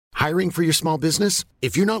Hiring for your small business?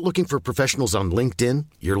 If you're not looking for professionals on LinkedIn,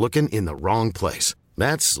 you're looking in the wrong place.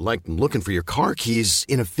 That's like looking for your car keys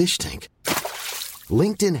in a fish tank.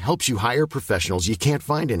 LinkedIn helps you hire professionals you can't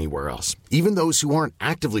find anywhere else, even those who aren't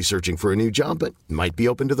actively searching for a new job but might be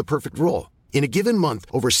open to the perfect role. In a given month,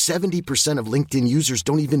 over 70% of LinkedIn users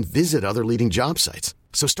don't even visit other leading job sites.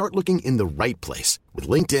 So start looking in the right place.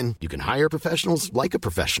 With LinkedIn, you can hire professionals like a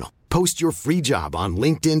professional. Post your free job on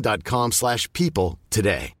linkedin.com/people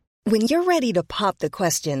today. When you're ready to pop the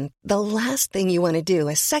question, the last thing you want to do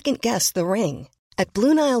is second-guess the ring. At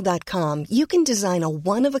BlueNile.com, you can design a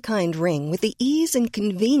one-of-a-kind ring with the ease and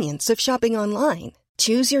convenience of shopping online.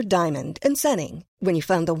 Choose your diamond and setting. When you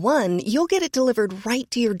find the one, you'll get it delivered right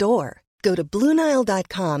to your door. Go to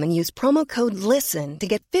BlueNile.com and use promo code LISTEN to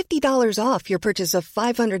get $50 off your purchase of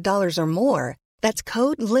 $500 or more. That's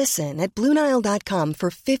code LISTEN at BlueNile.com for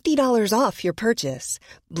 $50 off your purchase.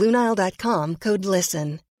 BlueNile.com, code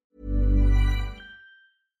LISTEN.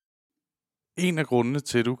 En af grundene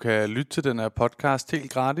til, at du kan lytte til den her podcast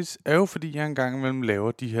helt gratis, er jo fordi jeg engang imellem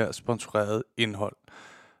laver de her sponsorerede indhold.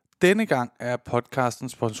 Denne gang er podcasten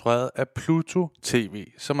sponsoreret af Pluto TV,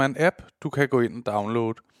 som er en app, du kan gå ind og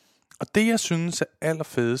downloade. Og det, jeg synes er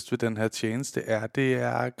allerfedest ved den her tjeneste, er, at det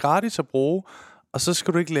er gratis at bruge, og så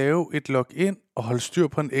skal du ikke lave et login og holde styr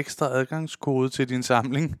på en ekstra adgangskode til din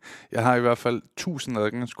samling. Jeg har i hvert fald 1000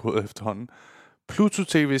 adgangskoder efterhånden. Pluto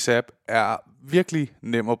TV's app er virkelig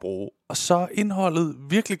nem at bruge, og så er indholdet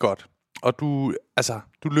virkelig godt. Og du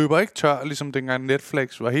løber ikke tør, ligesom dengang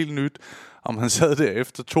Netflix var helt nyt, og man sad der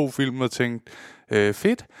efter 2 film og tænkte,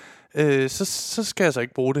 fedt, så skal jeg så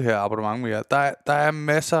ikke bruge det her abonnement mere. Der er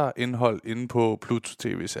masser af indhold inde på Pluto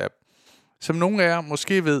TV's app. Som nogle af jer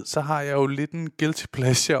måske ved, så har jeg jo lidt en guilty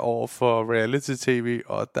pleasure over for reality tv,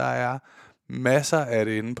 og der er masser af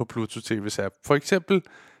det inde på Pluto TV's app. For eksempel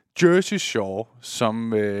Jersey Shore, som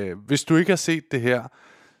hvis du ikke har set det her,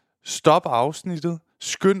 stop afsnittet,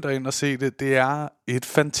 skynd dig ind og se det. Det er et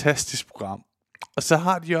fantastisk program. Og så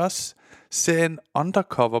har de også serien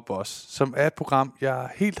Undercover Boss, som er et program,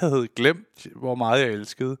 jeg helt havde glemt, hvor meget jeg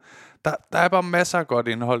elskede. Der er bare masser af godt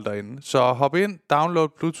indhold derinde. Så hop ind, download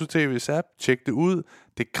Pluto TV's app, tjek det ud.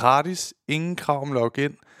 Det er gratis, ingen krav om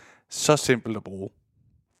login. Så simpelt at bruge.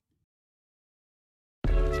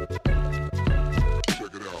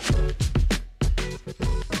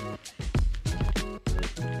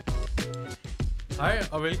 Hej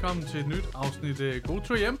og velkommen til et nyt afsnit af God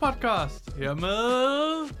Tur Hjem podcast. Her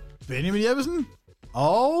med Benjamin Jeppesen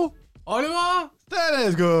og Oliver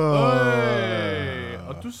Danesgaard.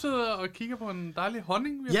 Og du sidder og kigger på en dejlig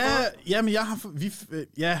honning, vi har fået. Ja, men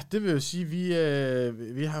det vil jo sige,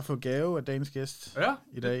 vi har fået gave af dagens gæst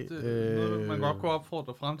i dag. Det man godt kunne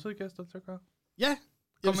opfordre fremtidige gæster til at gøre. Ja.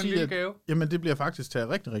 Kom en lille gave. Jamen, det bliver faktisk taget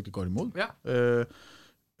rigtig, rigtig godt imod. Ja. Jeg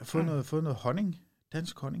har fået noget honning.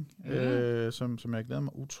 Dansk honning, som jeg glæder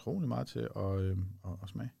mig utrolig meget til at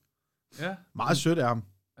smage. Ja. Meget sødt af ham,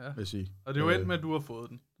 vil jeg sige. Og det er jo endt med, at du har fået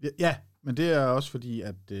den. Ja, men det er også fordi,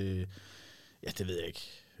 at... det ved jeg ikke.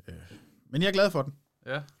 Men jeg er glad for den.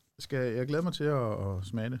 Ja. Jeg glæder mig til at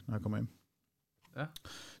smage det, når jeg kommer hjem. Ja.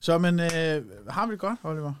 Så, men har vi det godt,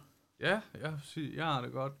 Oliver? Ja, jeg har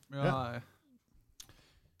det godt.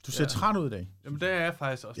 Du ser træt ud i dag. Jamen, det er jeg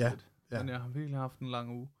faktisk også lidt. Ja. Men jeg har virkelig haft en lang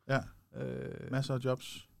uge. Ja. Masser af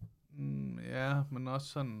jobs. Ja, men også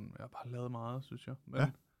sådan, jeg har bare lavet meget, synes jeg.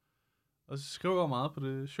 Men, og så skriver jeg meget på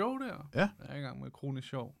det show der. Ja. Jeg er i gang med et kronisk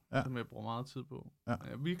show, som jeg bruger meget tid på. Ja.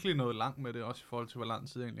 Jeg er virkelig nået langt med det, også i forhold til, hvor lang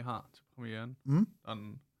tid jeg egentlig har til premieren.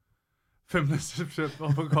 Den 15.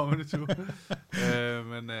 september på Comedy Tour.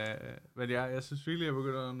 Men jeg synes virkelig, jeg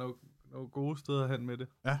begynder at nå gode steder hen med det.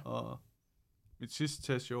 Ja. Og mit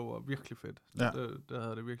sidste testshow var virkelig fedt. Ja. Det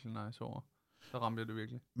havde det virkelig nice over. Så ramte jeg det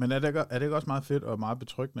virkelig. Men er det ikke også meget fedt og meget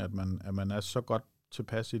betryggende, at man er så godt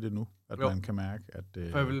tilpas i det nu, at man kan mærke, at...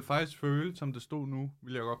 For jeg ville faktisk føle, som det stod nu,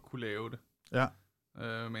 ville jeg godt kunne lave det. Ja.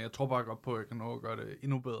 Men jeg tror bare godt på, at jeg kan nå at gøre det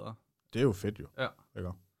endnu bedre. Det er jo fedt jo. Ja.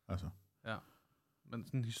 Ikke? Altså. Ja. Men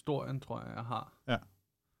sådan historien, tror jeg har. Ja.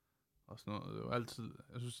 Og sådan noget, det er jo altid...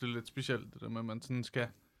 Jeg synes, det er lidt specielt, det der med, at man sådan skal...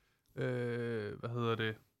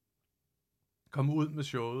 komme ud med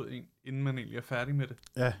showet, inden man egentlig er færdig med det.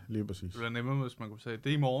 Ja, lige præcis. Det ville være nemmere, hvis man kunne sige, det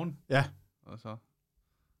er i morgen. Ja.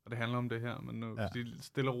 Og det handler om det her, men nu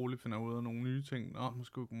stille og roligt finder ud af nogle nye ting.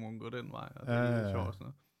 Måske kunne man gå den vej, og det er lidt sjovt og sådan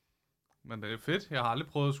noget. Men det er fedt. Jeg har aldrig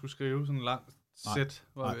prøvet at skulle skrive sådan en lang sæt,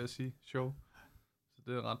 hvad vil jeg sige, show. Så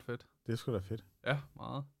det er ret fedt. Det er sgu da fedt. Ja,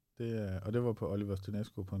 meget. Og det var på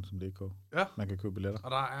oliverstenesco.dk. Ja. Man kan købe billetter.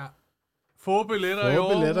 Og der er få billetter i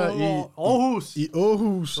Aarhus. I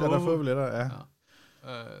Aarhus er der få billetter, ja.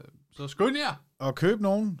 Så skynd jer! Og køb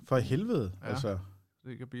nogen, for helvede. Ja. Altså,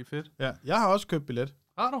 Det kan blive fedt. Ja, jeg har også købt billet.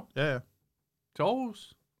 Har du? Ja. Til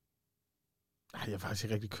Aarhus? Jeg har faktisk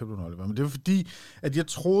ikke rigtig købt nogen, Oliver. Men det var fordi, at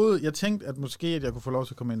jeg tænkte, at måske at jeg kunne få lov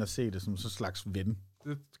til at komme ind og se det som sådan en slags ven.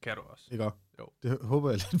 Det kan du også. Ikke også? Jo. Det håber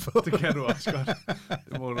jeg lidt på. Det kan du også godt.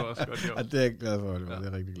 Det må du også godt, jo. Ja, det er jeg glad for, Oliver. Ja. Det er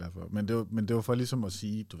jeg rigtig glad for. Men det var for ligesom at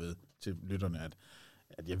sige, du ved, til lytterne,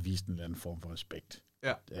 at jeg viste en eller anden form for respekt.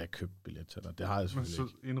 Ja. Da jeg købte billet til dig. Det har jeg selvfølgelig ikke.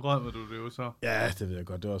 Men så indrømmer du det jo så. Ja, det ved jeg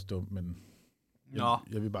godt. Det er også dumt, men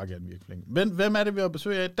jeg vil bare gerne virke flink. Men hvem er det, vi har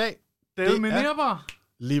besøg af i dag? David Minerva.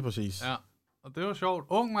 Lige præcis. Ja, og det var sjovt.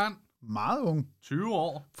 Ung mand. Meget ung. 20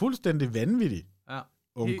 år. Fuldstændig vanvittig. Ja.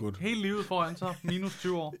 Ung gut. Helt livet foran sig. Minus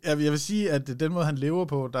 20 år. Jeg vil sige, at den måde, han lever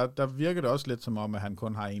på, der virker det også lidt som om, at han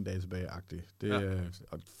kun har en dag tilbage-agtigt.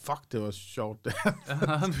 Og fuck, det var sjovt. Ja, han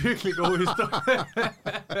har en virkelig god historie.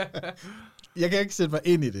 Jeg kan ikke sætte mig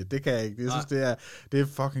ind i det. Det kan jeg ikke. Jeg synes, det er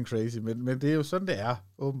fucking crazy. Men det er jo sådan, det er,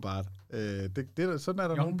 åbenbart. Sådan er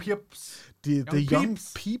der young pips. The young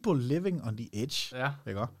people living on the edge. Ja.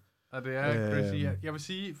 Ikke også? Og det er crazy. Jeg vil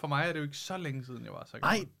sige, for mig er det jo ikke så længe siden, jeg var så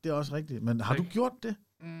gammel. Nej, det er også rigtigt. Men har du gjort det?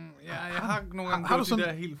 Ja, jeg har nogle gange gjort de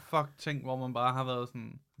der helt fucked ting, hvor man bare har været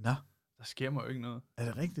sådan... Nå. Der sker mig jo ikke noget. Er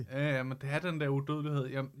det rigtigt? Ja, men det er den der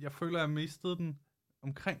udødelighed. Jeg føler, at jeg mistede den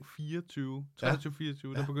omkring 23-24.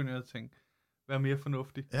 Der begyndte jeg at tænke, være mere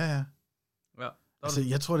fornuftig. Ja. Ja. Altså,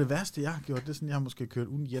 jeg tror, det værste, jeg har gjort, det er sådan, jeg har måske kørt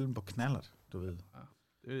uden hjelm på knallert, du ved. Ja.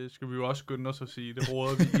 Det skal vi jo også skynde os at sige. Det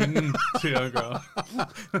råder vi ingen til at gøre.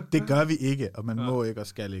 Det gør vi ikke, og man må ikke og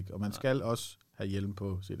skal ikke. Og man skal også have hjelm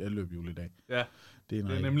på sit elløbhjul i dag. Ja, det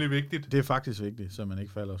er nemlig vigtigt. Det er faktisk vigtigt, så man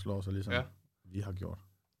ikke falder og slår sig, ligesom vi har gjort.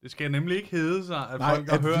 Det skal nemlig ikke hedde sig, at folk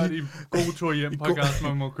har hørt i God Tur Hjem podcast,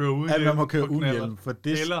 man må køre uden hjelm. At man må køre uden hjelm. For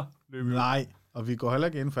det, eller løbehjul. Nej, og vi går heller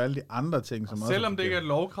ikke ind for alle de andre ting, som også... Selvom det ikke er et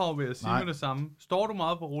lovkrav, vil jeg sige med det samme. Står du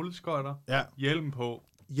meget på rulleskøjter, hjelm på.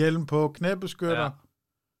 Hjelm på, knæbeskytter,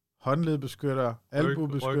 håndledbeskytter,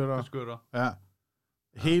 albuebeskytter. Rygbeskytter. Ja,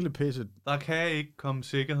 hele pisset. Der kan ikke komme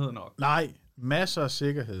sikkerhed nok. Nej, masser af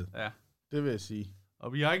sikkerhed. Ja. Det vil jeg sige.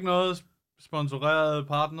 Og vi har ikke noget sponsoreret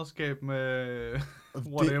partnerskab med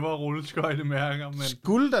whatever rulleskøjtemærker. Men...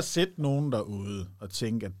 Skulle der sætte nogen derude og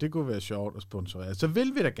tænke, at det kunne være sjovt at sponsorere, så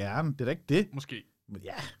vil vi da gerne. Det er da ikke det. Måske.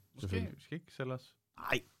 Ja, måske. Vi skal ikke sælge os.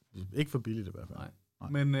 Nej, ikke for billigt i hvert fald. Nej.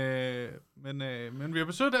 Men vi har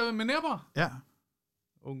besøgt David Minerva. Ja.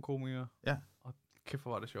 Ung komiker. Ja. Og kæft,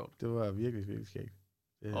 hvor var det sjovt. Det var virkelig, virkelig skægt.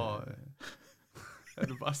 Og er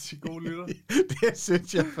du bare sige gode lytter? Det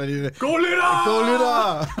synes jeg, fordi... Gode lytter! Gode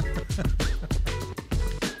lytter!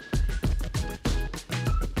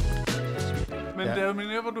 Men David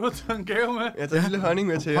Minerva, du har taget en gave med. Jeg har taget en lille honning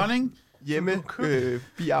med til jer. Honning? Hjemme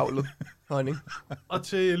biavlet honning. Og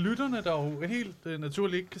til lytterne, der jo helt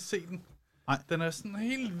naturligt ikke kan se den. Nej. Den er sådan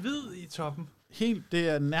helt hvid i toppen. Det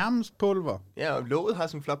er nærmest pulver. Ja, og låget har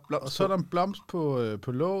sådan en flot blomst. Og så er der en blomst på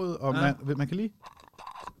låget, og man kan lige...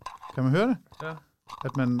 Kan man høre det? Ja.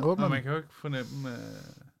 At man åbner man kan jo ikke fornemme...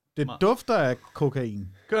 Det dufter af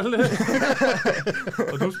kokain. Gør det lidt.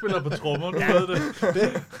 Og du spiller på trommer, du ved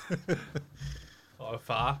det. Og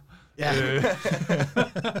far. Ja.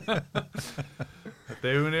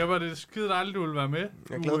 David Minerva, det er skide dejligt, du vil være med.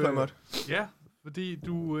 Jeg er glad for, at jeg måtte. Ja, fordi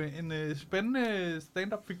du er en spændende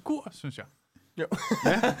stand-up-figur, synes jeg. Jo.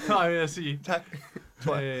 Ja, vil jeg sige. Tak.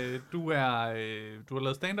 Du har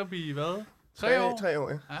lavet stand-up i hvad? 3 år? 3 år,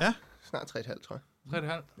 ja. Snart 3,5, tror jeg.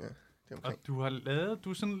 3,5? Ja, det er og du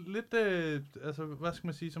er sådan lidt, altså, hvad skal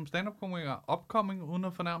man sige, som stand-up-komiker, upcoming, uden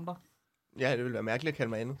at fornærme dig? Ja, det ville være mærkeligt at kalde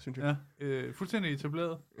mig andet, synes jeg. Ja, fuldstændig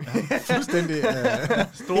etableret. Ja, fuldstændig.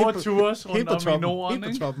 Store tours rundt om i Norden,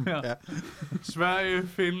 helt på toppen. Ikke? Ja. Sverige,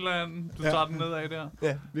 Finland, du tager den nedad der.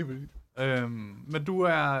 Ja, lige præcis. Men du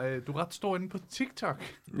er ret stor inde på TikTok,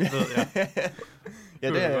 ved jeg. Ja,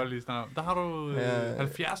 det er jeg. Lige snart. Der har du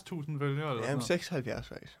 70.000 følgere, eller sådan noget? 76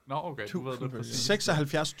 faktisk. Nå, okay, du ved det præcis.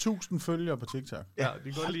 76.000 følgere på TikTok. Ja,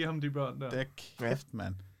 de kan godt lide ham, de børn der. Det er kæft,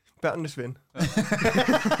 mand. Børnenes ven. Ja.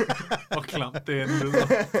 Og klamt det andet lyder.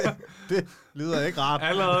 Det lyder ikke rart.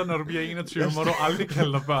 Allerede når du bliver 21, må du aldrig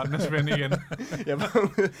kalde dig børnenes ven igen. Jeg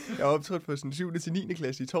var optrådt på sådan 7. til 9.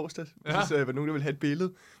 klasse i torsdag. Ja. Så var nogen, der ville have et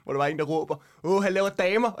billede, hvor der var en, der råber, han laver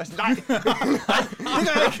damer. Og jeg sådan, nej, det gør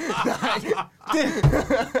jeg ikke. Nej,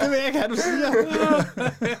 det vil jeg ikke have, du siger.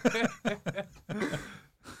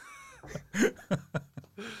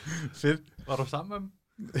 Fedt. Var du sammen med dem?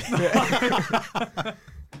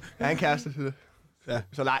 Jeg er en kæreste,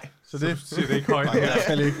 så nej. Så det siger det ikke højt. Nej, jeg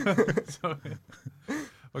skal ikke.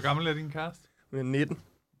 Hvor gammel er din kæreste? Hun er 19.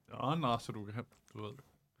 Nå, så du ved, du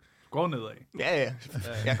går nedad. Ja.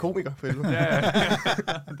 Jeg er komiker, for helvede. Ja.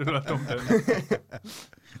 Det var dumt,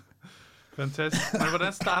 Fantastisk. Men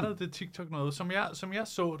hvordan startede det TikTok noget? Som jeg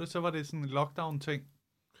så det, så var det sådan en lockdown-ting.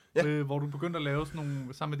 Ja. Hvor du begyndte at lave sådan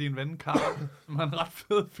nogle, sammen med din ven Karl, som er en ret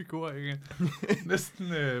fed figur, ikke? Næsten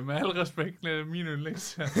med al respekt, min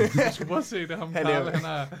yndlings. Jeg skulle prøve at se det, ham Karl, han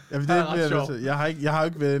er ret sjov. Jeg har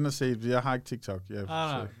ikke været inde og set, jeg har ikke TikTok.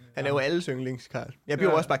 Han er jo alles yndlings, Karl. Jeg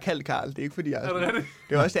bliver jo også bare kaldt Karl, det er ikke fordi jeg er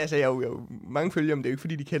det er også det, altså jeg er jo mange følger, men det er jo ikke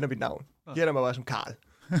fordi de kender mit navn. De kender mig bare som Karl.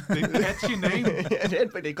 Det er en catchy name. Ja,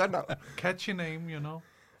 det er et godt navn. Catchy name, you know.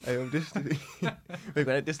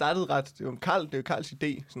 Det startede ret. Det var Karls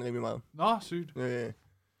idé, sådan rimelig meget. Nå, sygt. Men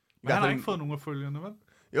han har ikke fået nogen af følgerne, vel?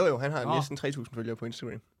 Jo, han har næsten 3.000 følgere på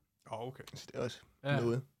Instagram. Okay. Så det er også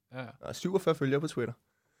noget. Ja. Og 47 følgere på Twitter.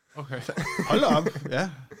 Okay. Hold op,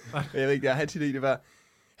 ja. Jeg ved ikke, jeg havde til det var...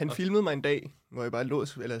 Han filmede mig en dag, hvor jeg bare lavede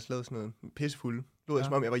sådan noget pissefuld. Lod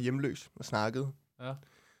som om jeg var hjemløs og snakkede. Ja.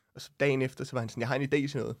 Og så dagen efter, så var han sådan, jeg har en idé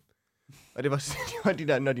til noget. Og det var de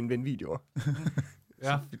der, når din ven videoer.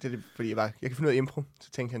 Ja. Fordi jeg kan finde noget impro.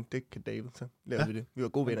 Så tænkte han, det kan David, så laver vi det. Vi var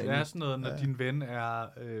gode venner inden. Det er sådan noget, når din ven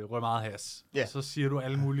rører meget has. Ja. Så siger du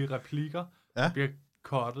alle mulige replikker. Ja. Bliver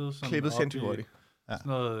cuttet. Klippet sindssygt hurtigt. Ja. Sådan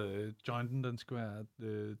noget, jointen, den skal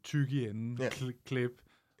være tyk i enden. Ja. Klip.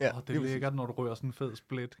 Ja, det er lækkert, når du rører sådan en fed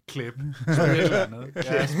split. Klip. Så et eller andet.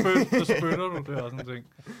 Ja, så spytter du det og sådan ting.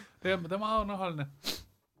 Det er meget underholdende.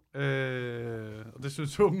 Og det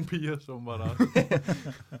synes unge piger, som var der.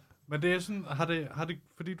 Men det er sådan, har det,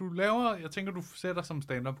 fordi du laver, jeg tænker, du sætter som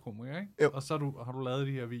stand-up-komiker, ikke? Jo. Og så har du lavet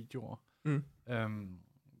de her videoer.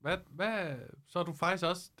 Så har du faktisk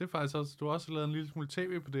også, du har også lavet en lille smule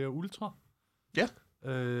tv på det her Ultra. Ja.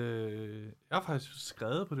 Jeg har faktisk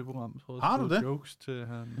skrevet på det program. Har du det? Jokes til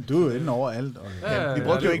han. Du er jo inde over alt. Vi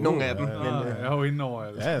brugte jo ikke nogen af dem. Jeg er jo inde over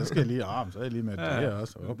alt. Ja, jeg skal lige så er jeg lige med det her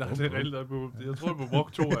også. Det er reelt, jeg tror, du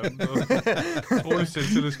brugte 2 af dem. Trolig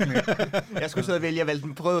selvtillidsknæ. Jeg skulle sidde og vælge, jeg valgte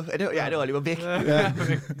den prøve. Ja, det var lige væk.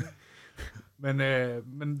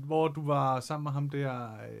 Men hvor du var sammen med ham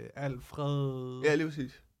der, Alfred... Ja, lige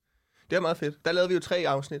præcis. Det er meget fedt. Der lavede vi jo 3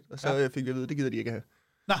 afsnit, og så fik vi at vide, det gider de ikke have.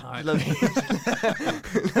 Nej. Så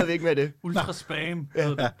lavede vi ikke med det. Ultra spam. Ja.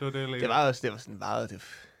 Det var sådan meget... Det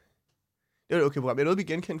var et okay program. Jeg nåede at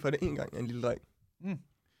blive genkendt for det en gang af en lille dreng.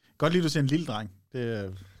 Godt lige, du siger en lille dreng.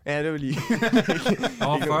 Det, ja, det var lige... Jeg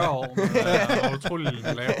var 40 år, men jeg var utrolig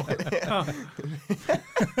lav.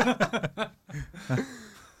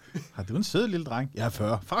 Har du en sød lille dreng? Jeg er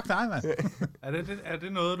 40. Fuck dig, mand. Er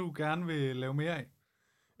det noget, du gerne vil lave mere af?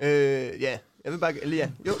 Ja. Jeg vil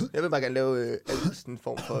bare gerne lave sådan en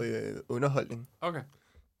form for underholdning. Okay.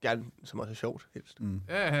 Gerne, som også er sjovt, helst.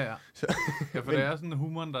 Ja. Så, for det er sådan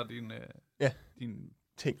humoren, der er din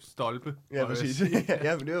ting. Stolpe. Ja, præcis.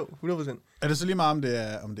 Ja, men det er jo 100%. Er det så lige meget,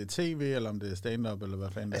 om det er tv, eller om det er stand-up, eller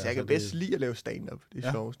hvad fanden altså, jeg kan bedst lide at lave stand-up. Det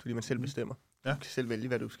er sjovt, fordi man selv bestemmer. Ja. Du kan selv vælge,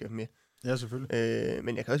 hvad du skal have med. Ja, selvfølgelig.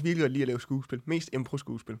 Men jeg kan også virkelig godt lide at lave skuespil. Mest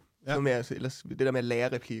impro-skuespil. Ja. Ellers, det der med at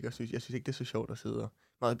lære replikker, jeg synes ikke, det er så sjovt at sidde og...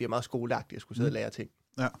 Det bliver meget skoleagtigt at skulle sidde og lære ting.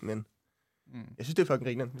 Ja. Men jeg synes, det er fucking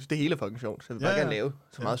griner. Jeg synes, det hele er fucking sjovt. Så jeg vil bare gerne lave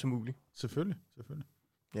så meget som muligt. Selvfølgelig.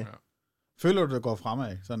 Ja. Føler du, det går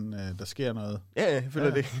fremad? Sådan, der sker noget? Ja, jeg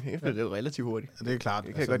føler det. Jeg føler det relativt hurtigt. Det er klart.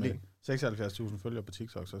 Det kan jeg godt lide. 76.000 følgere på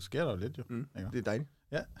TikTok, så sker der jo lidt jo. Det er dejligt.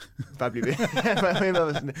 Ja. Bare blive ved.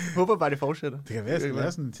 Jeg håber bare, det fortsætter. Det kan være, at det skal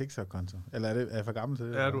være sådan en TikTok-konto. Eller er jeg for gammel til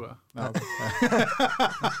det? Ja, du er. Nå, okay.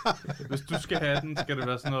 Hvis du skal have den, skal det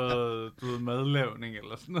være sådan noget, du ved, madlavning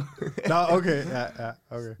eller sådan noget. Nå, okay. Ja,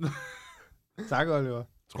 okay. Tak, Oliver.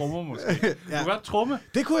 Trommer måske. Du kan godt tromme.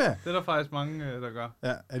 Det kunne jeg. Det er der faktisk mange, der gør.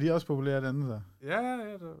 Ja, er de også populære denne så? Ja.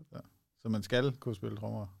 Så man skal kunne spille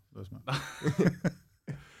trommer.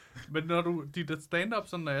 Men når du, dit stand-up,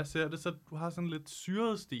 sådan, når jeg ser det, så du har sådan lidt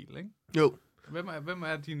syret stil, ikke? Jo. Hvem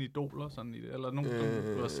er dine idoler sådan i det? Eller nogen,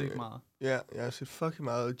 du har set meget? Ja, jeg har set fucking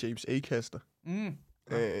meget James Acaster.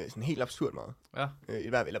 Sådan helt absurd meget. Ja.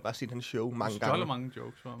 Eller bare set hans show mange gange. Du stjåler mange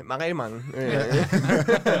jokes for ham. Ja, rigtig mange.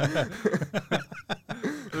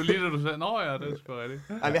 Det var lige da du sagde, nå ja, det er sgu rigtigt.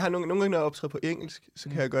 Jeg har nogle gange, når jeg optræder på engelsk, så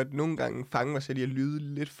kan jeg godt nogle gange fange mig selv i at lyde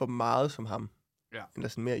lidt for meget som ham. Ja. Eller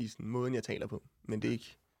sådan mere i sådan måden, jeg taler på. Men det er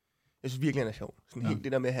ikke... Jeg synes virkelig, han er sjov. Sådan helt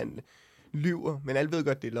det der med, at han lyver, men alle ved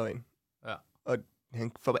godt, det er løgn. Ja. Og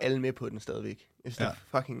han får alle med på den stadigvæk. Jeg synes, det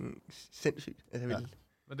er fucking sindssygt. Altså,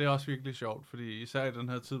 Men det er også virkelig sjovt, fordi især i den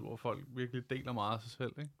her tid, hvor folk virkelig deler meget af sig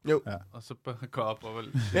selv, ikke? Jo. Ja. Og så bare gå op og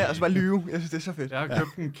vel... Ja, og så bare lyve. Jeg synes, det er så fedt. Jeg har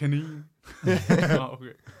købt en kanin.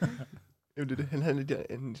 Okay. Jo, det er det. Han havde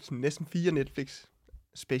næsten 4 Netflix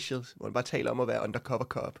specials, hvor han bare taler om at være undercover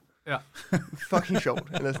cop. Ja. Fucking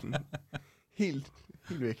sjovt. Eller sådan helt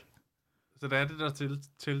væk. Så det er det, der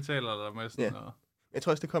tiltaler dig med sådan noget? Jeg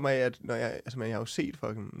tror også, det kommer af, at når jeg har jo set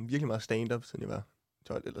virkelig meget stand-up, siden jeg var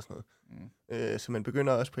 12 eller sådan noget. Så man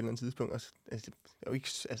begynder også på et eller andet tidspunkt. Også, altså,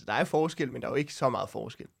 der er forskel, men der er jo ikke så meget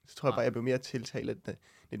forskel. Så tror jeg bare, jeg blev mere tiltalt af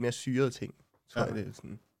lidt mere syrede ting. Tror jeg, det er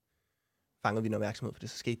sådan, fangede vi en opmærksomhed, for det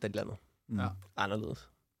så skete der et eller andet anderledes.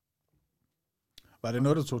 Var det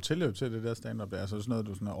noget, du tog tilløb til det der stand-up? Altså sådan noget,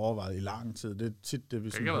 du sådan har overvejet i lang tid? Det er tit det, vi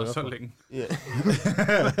sådan hører. Det kan være så længe. Ja.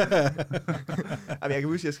 Jamen, jeg kan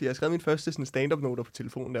huske, jeg skrev min første sådan stand-up-noter på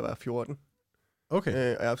telefonen, da jeg var 14.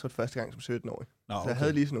 Okay. Og jeg optrådte første gang som 17-årig. Okay. Så jeg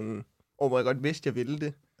havde lige sådan nogle år, hvor jeg godt vidste, jeg ville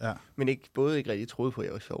det. Ja. Men ikke rigtig troede på, at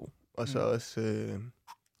jeg var sjov. Og så også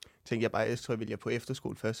tænkte jeg bare, jeg tror, jeg ville på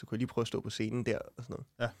efterskole først, så kunne jeg lige prøve at stå på scenen der og sådan noget.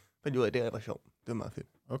 Ja. Men det var der, jeg var sjov. Det var meget fedt.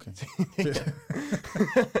 Okay.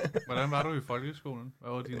 Hvordan var du i folkeskolen? Hvad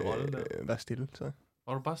var din rolle der? Var stille, så.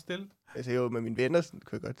 Var du bare stille? Altså jo, med mine venner kunne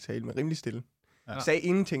jeg godt tale med rimelig stille. Ja. Jeg sagde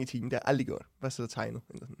ingenting i timen, det har jeg aldrig gjort. Bare siddet og tegnet,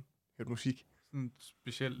 eller sådan. Hørt musik. Sådan en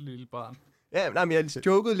speciel lille barn. Ja, nej, men jeg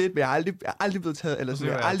jokede lidt, men jeg har aldrig blevet taget, eller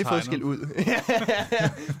sådan, jeg har aldrig fået skæld ud.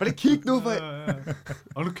 Var det kig nu, for...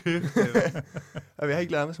 Hold nu kæft. Og jeg har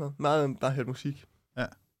ikke lært mig så meget bare hørt musik. Ja.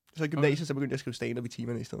 Så i gymnasiet, så begyndte jeg at skrive stand-up i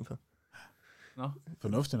timerne i stedet for. Nå.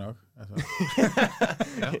 Fornuftigt nok. Altså.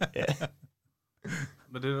 Ja.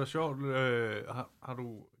 Men det er da sjovt.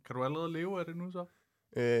 Kan du allerede leve af det nu så?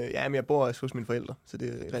 Ja, men jeg bor også hos mine forældre, så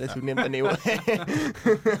det er relativt nemt at leve. Det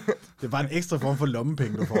er bare en ekstra form for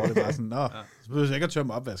lommepenge, du får. Det er bare sådan, så behøver jeg ikke at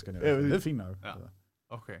tømme opvaskerne. Det er fint nok. Ja.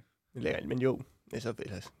 Okay. Men jo, altså,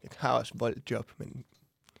 jeg har også voldjob, men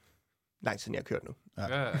langt siden jeg har kørt nu.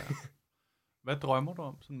 Ja. Hvad drømmer du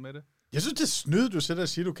om sådan med det? Jeg synes, det er snyd, du sætter og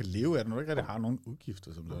siger, du kan leve af det, når du ikke rigtig har nogen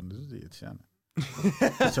udgifter som sådan. Det synes jeg er irriterende.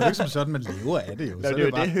 Så er det ikke som sådan, man lever af det jo. Nå, så det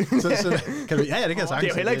er bare, det. Så kan du, ja, det kan jeg sagtens. Det er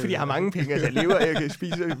jo heller ikke, fordi jeg har mange penge, at jeg lever af, jeg kan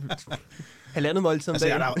spise halvandet måltid om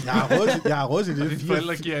dagen. Jeg har råd til de der 4...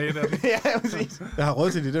 forældre giver et af det. Ja, præcis. Jeg har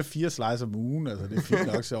råd til de der 4 slice om ugen, altså det er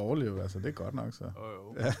fint nok til at overleve, altså det er godt nok så.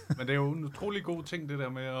 Jo. Ja. Men det er jo en utrolig god ting, det der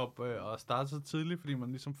med at starte så tidligt, fordi man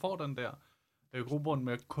ligesom får den der grobund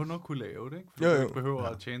med kun at kunne lave det, ikke? Fordi du ikke behøver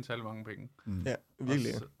at tjene særlig mange penge. Ja,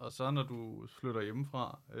 virkelig. Og så når du flytter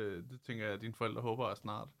hjemmefra, det tænker jeg, at dine forældre håber er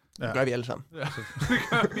snart. Ja. Det gør vi alle sammen. Ja, det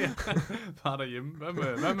gør vi. Bare derhjemme.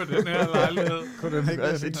 Hvad med den her lejlighed? Kunne den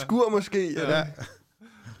ikke et skur måske? Ja.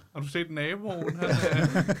 Har du set naboen?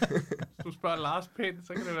 Du spørger Lars pænt,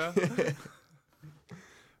 så kan det være.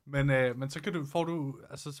 Men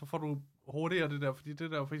så får du hurtigere det der, fordi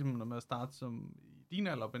det der for eksempel, når man starter som i din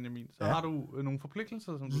alder, Benjamin, så har du nogle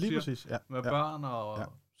forpligtelser, som du lige siger, præcis, med børn og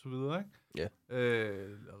så videre, ikke? Ja.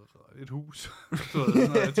 Et hus.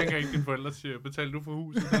 Jeg tænker ikke, dine forældre siger, betaler du for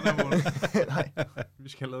huset den her måned? Nej. Vi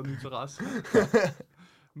skal have lavet en ny terrasse.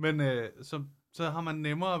 Men så har man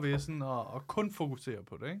nemmere ved sådan at kun fokusere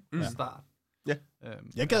på det, ikke? Fra start. Ja.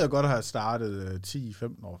 Jeg gad godt have startet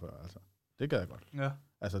 10-15 år før, altså. Det gad jeg godt. Ja.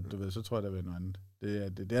 Altså, du ved, så tror jeg, der vil noget andet.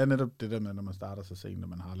 Det er netop det der med, når man starter så sent, når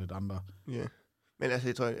man har lidt andre. Ja. Men altså,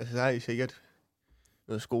 jeg tror, der er sikkert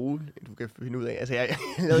noget skole, du kan finde ud af. Altså, jeg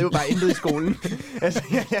lavede jo bare intet i skolen. Altså,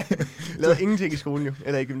 jeg lavede ingenting i skolen jo,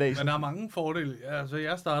 eller i gymnasiet. Men der er mange fordele. Altså,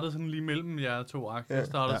 jeg startede sådan lige mellem jer to. Jeg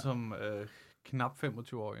startede som knap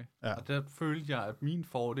 25-årig. Ja. Og der følte jeg, at min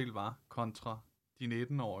fordel var kontra de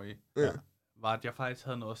 19-årige. Ja. Var, at jeg faktisk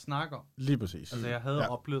havde noget at snakke om. Lige præcis. Altså, jeg havde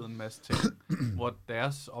oplevet en masse ting, hvor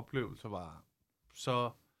deres oplevelser var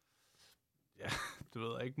så... Ja, det ved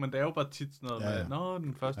jeg ikke, men det er jo bare tit sådan noget med,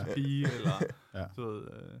 den første pige, eller... Du ved,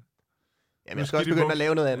 ja, men jeg skal også begynde at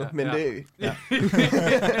lave noget andet, men det... Ja.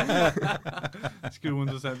 Skide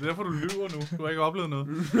uinteressant. Det er derfor, du lyver nu. Du har ikke oplevet noget.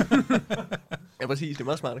 Ja, præcis. Det er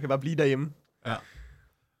meget smart. Du kan bare blive derhjemme. Ja.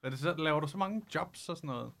 Laver du så mange jobs og sådan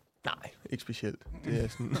noget? Nej, ikke specielt. Det er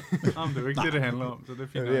sådan... Jamen, det er jo ikke det handler om, så det er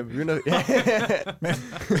fint. Jeg begynder...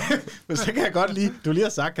 men så kan jeg godt lide... Du lige har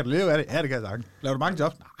sagt, kan du leve af det? Ja, det kan jeg sagt. Laver du mange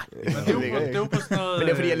jobs? Nej. Men det er jo på sådan noget... Men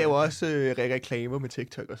det er fordi, jeg laver også reklamer med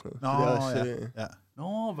TikTok og sådan noget. Nå, så det er også,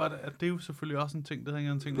 Nå, det er jo selvfølgelig også en ting, det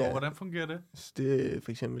hænger en ting over. Hvordan fungerer det? Det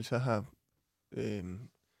for eksempel så har... det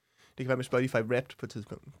kan være med Spotify Wrapped på et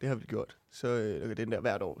tidspunkt. Det har vi gjort. Så den der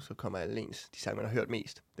hvert år, så kommer alle ens, de sange, man har hørt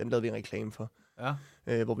mest. Dem lavede vi en reklame for.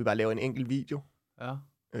 Ja. Hvor vi bare laver en enkelt video. Ja.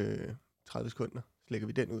 30 sekunder. Så lægger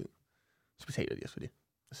vi den ud. Så betaler de os for det.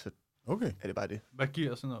 Så er det bare det. Hvad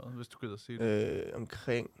giver sådan noget, hvis du gider sige det?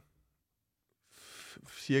 Omkring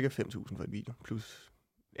cirka 5.000 for en video. Plus,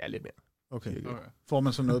 lidt mere. Okay. Får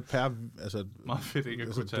man så noget per... Altså, meget fedt ikke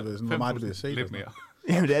at kunne tage. Hvor meget det bliver set? Lidt mere.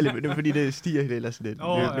 Jamen, det er lidt, det er, fordi det stiger helt ellers lidt.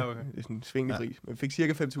 Okay. Det er sådan en svingende pris. Men vi fik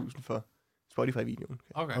cirka 5.000 for Spotify-videoen.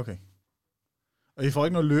 Okay. Og I får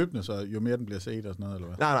ikke noget løbende, så jo mere den bliver set og sådan noget, eller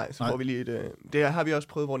hvad? Nej, så får vi lige det har vi også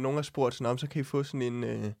prøvet, hvor nogen har spurgt sådan om, så kan I få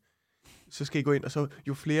sådan så skal I gå ind, og så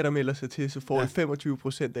jo flere, der melder sig til, så får I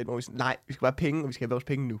 25% af det, hvor vi siger, nej, vi skal bare have penge, og vi skal have vores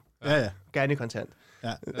penge nu. Ja. Gerne kontant.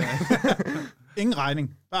 Ja. Ingen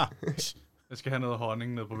regning. Bare. Jeg skal have noget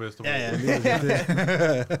honning ned på Vesterbro. Ja,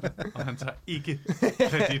 det. Og han tager ikke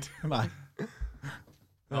kredit. Nej.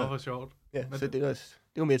 Nå, hvor sjovt. Ja, men så det er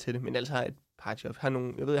jo mere til det. Men altså har jeg et par job.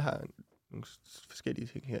 Jeg har nogle forskellige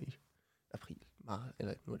ting her i april.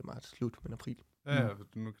 Eller nu er det marts slut, men april. Ja,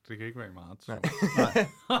 det kan ikke være i marts. Nej.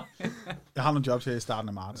 Jeg har nogle jobs her i starten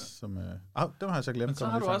af marts, som... dem har jeg så glemt. Men så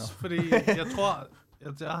har du også, fordi jeg tror...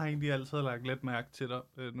 Jeg har egentlig altid lagt lidt mærke til dig.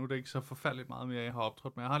 Nu er det ikke så forfærdeligt meget mere, jeg har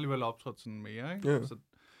optrådt, men jeg har alligevel optrådt sådan mere, ikke? Ja. Så,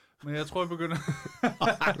 men jeg tror, jeg begynder...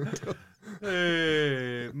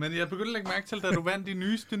 men jeg begyndte at lægge mærke til, da du vandt de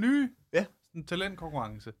nyeste nye. Ja. En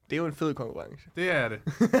talentkonkurrence. Det er jo en fed konkurrence. Det er det.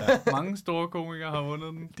 Mange store komikere har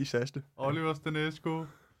vundet den. De største. Oliver Stanesco.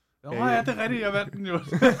 Ja, det er rigtigt, jeg vandt den jo.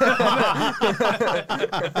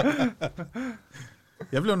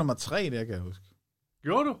 Jeg blev nummer 3, det kan jeg huske.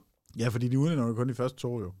 Gjorde du? Ja, fordi de udnævnte kun de første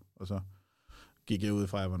 2 jo. Og så gik jeg ud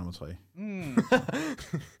fra, at jeg var nummer 3.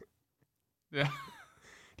 Ja.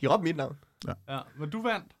 De råbte mit navn. Ja, men du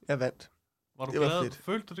vandt. Jeg vandt. Var du det var glad? fedt.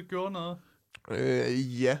 Følte du, det gjorde noget?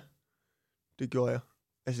 Ja, det gjorde jeg.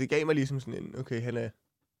 Altså, det gav mig ligesom sådan en, okay,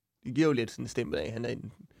 det giver jo lidt sådan en stempel af, han er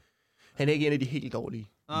ikke en af de helt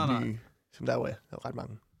dårlige nye, som der jo er. Der er ret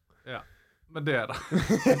mange. Ja, men det er der.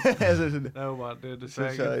 Altså, sådan, det er jo bare, det så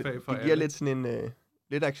ikke et fag for det giver lidt sådan en,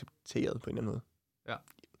 lidt accepteret på en eller anden måde. Ja.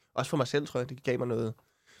 Også for mig selv, tror jeg, det gav mig noget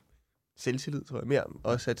selvtillid, tror jeg. Mere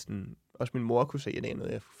også, at sådan, også min mor kunne se, at det er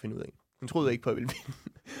noget, jeg kunne finde ud af. Hun troede ikke på, at jeg ville vinde.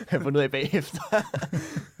 Jeg har fundet ud af bagefter.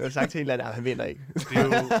 Jeg har sagt til en eller anden, at han vinder ikke. Det er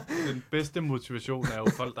jo den bedste motivation, er jo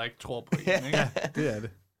folk, der ikke tror på en, ikke? Ja, det er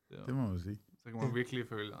det. Det må man sige. Så kan man virkelig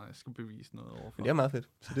føle, at jeg skal bevise noget overfor. Men det er meget fedt.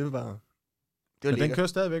 Så det var bare... Men den kører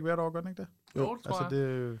stadigvæk hvert år, gør den ikke det? Jo, det tror altså, jeg.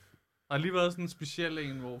 Det... Der har lige været sådan en speciel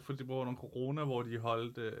en, hvor det var under corona, hvor de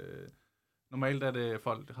holdt... normalt er det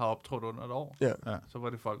folk, der har optrådt under et år. Ja. Så var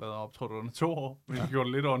det folk, der havde optrådt under 2 år. Men det gjorde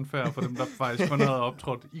det lidt unfair for dem, der faktisk kun havde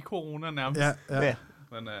optrådt i corona nærmest. Ja.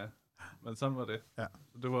 Men sådan var det.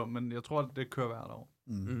 Ja. Men jeg tror, det kører hvert år.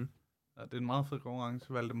 Mm. Ja, det er en meget fed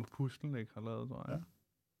konkurrence, Valdemar Pustelnik har lavet, tror jeg.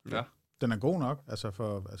 Ja. Den er god nok, altså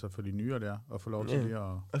for de nyere der, at få lov til lige at...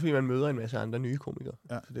 Og fordi man møder en masse andre nye komikere.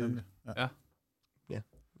 Ja, så det, ja.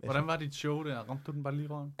 Hvordan var dit show der? Ramte du den bare lige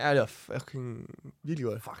rundt? Ja, det var fucking virkelig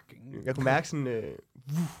godt. Jeg kunne mærke sådan,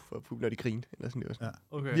 når de grinede. Eller sådan, det var sådan.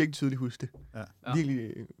 Ja. Okay. Virkelig tydeligt huske det. Ja.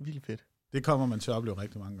 Virkelig fedt. Det kommer man til at opleve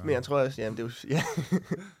rigtig mange gange. Men jeg tror også, det er jo, det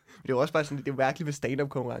er jo også bare sådan, det er jo mærkeligt ved stand-up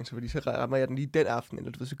konkurrence, fordi så rammer jeg den lige den aften,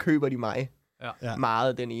 eller du ved, så køber de mig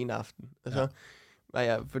meget den ene aften. Og så var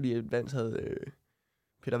jeg, fordi Vans havde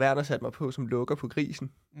Peter Werner sat mig på som lukker på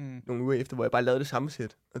Grisen nogle uger efter, hvor jeg bare lavede det samme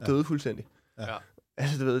sæt og døde fuldstændig. Ja.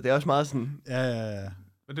 Altså, du ved, det er også meget sådan... Ja.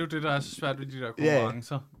 Men det er jo det, der er så svært ved de der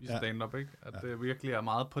konkurrencer i stand-up, ikke? At det virkelig er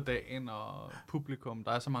meget på dagen, og publikum,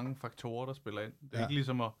 der er så mange faktorer, der spiller ind. Det er ikke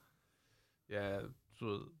ligesom at... Ja, du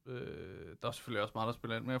ved, der er selvfølgelig også meget, der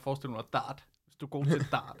spiller ind, men jeg forestiller mig, dart. Hvis du er god til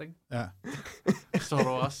dart, ikke? Ja. Så er du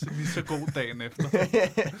også lige så god dagen efter.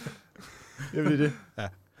 Jeg ved det. Ja.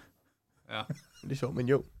 Det er sjovt, men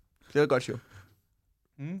jo. Det er et godt show.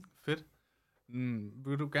 Fedt.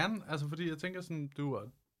 Vil du gerne, altså fordi jeg tænker sådan,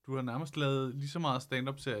 du har nærmest lavet lige så meget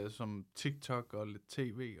stand-up-serier som TikTok og lidt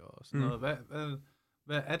tv og sådan noget.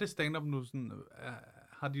 Hvad er det stand-up nu sådan,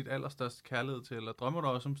 har dit allerstørste kærlighed til, eller drømmer du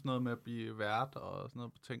også om sådan noget med at blive vært og sådan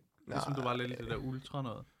noget på ting? Ligesom du var lidt i det der ultra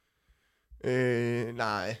noget.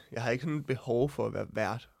 Nej, jeg har ikke sådan et behov for at være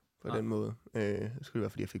vært på den måde. Det skulle være,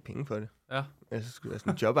 fordi jeg fik penge for det. Ja. Altså, det skulle være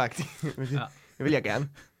sådan jobagtigt. Det vil jeg gerne.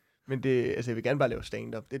 Men det, altså, jeg vil gerne bare lave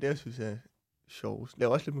stand-up. Det er det, jeg synes er sjovt.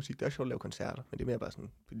 Laver også lidt musik. Det er også sjovt at lave koncerter, men det er mere bare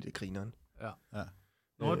sådan, fordi det er grineren. Ja.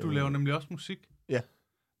 Nå, du laver nemlig også musik. Ja.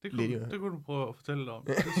 Det kunne du prøve at fortælle om.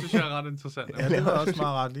 Det synes jeg er ret interessant. Ja, det var også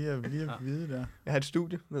meget rart lige at vide der. Jeg har et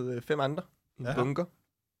studie med 5 andre i en bunker.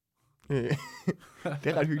 Det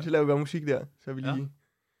er ret hyggeligt. Så laver vi bare musik der. Så har vi lige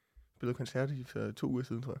spillet koncerter for 2 uger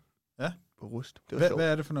siden, tror jeg. Ja. På Rust. Det var sjovt.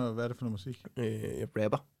 Hvad er det for noget musik? Jeg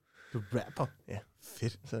rapper. Du rapper? Ja.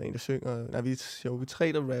 Fedt. Så er der en, der synger. Nej, vi er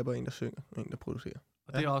 3, der rapper, en, der synger, og en, der producerer.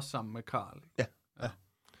 Og det er også sammen med Karl. Ja.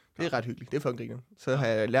 Det er ret hyggeligt. Det er fucking griner. Så har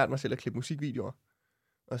jeg lært mig selv at klippe musikvideoer.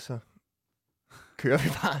 Og så kører vi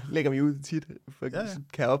bare, lægger vi ud tit. Så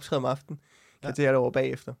kan jeg optræde om aftenen. Kan tage det over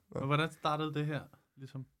bagefter. Men hvordan startede det her?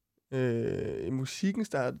 Ligesom? Musikken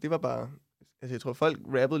startede, det var bare... Altså, jeg tror, folk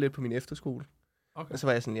rappede lidt på min efterskole. Okay. Og så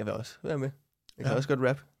var jeg sådan, jeg vil også være med. Jeg kan også godt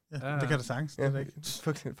rap. Ja, det kan du sagtens. Ja,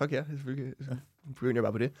 fuck ja, selvfølgelig. Så begyndte jeg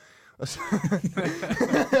bare på det. Og så,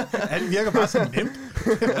 det virker bare så nemt.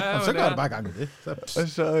 Og så går det bare i gang med det. Og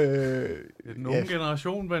så... den unge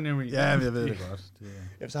generation, Benjamin. Ja, jeg ved det godt.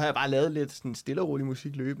 Ja, så har jeg bare lavet lidt sådan stille og rolig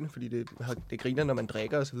musik løbende, fordi det griner, når man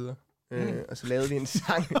drikker og så videre. Og så lavede vi en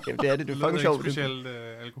sang. Jamen, det er fucking sjovt. Det er specielt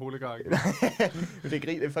alkoholiker. Det er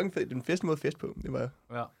grin. Det er fucking fedt. Det er den bedste måde at fest på. Det var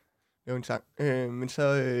jo en sang. Men så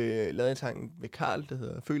lavede jeg en sang med Karl, der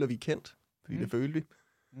hedder Føler vi er kendt, fordi det følte vi.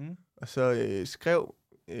 Og så skrev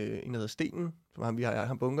en, der hedder Stenen, som vi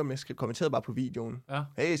har bunker med, kommenterede bare på videoen. Ja.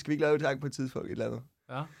 Hey, skal vi ikke lave en sang på et tidspunkt, et eller andet?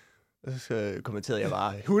 Ja. Og så kommenterede jeg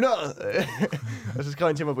bare 100! Og så skrev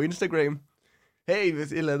han til mig på Instagram, hey,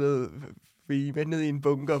 hvis et eller andet, vi var nede i en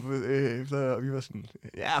bunker, og vi var sådan,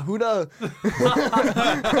 ja, 100!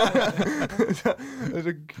 og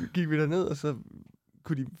så gik vi derned, og så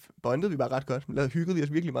bondede vi bare ret godt. Hyggede vi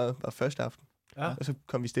os virkelig meget bare første aften. Ja. Og så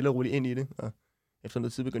kom vi stille og roligt ind i det, og efter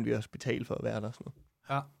noget tid begyndte vi at betale for at være der og sådan noget.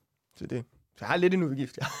 Ja. Så jeg har lidt en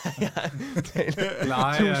udgift. Jeg har betalt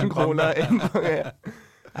 1.000 kroner. Ej,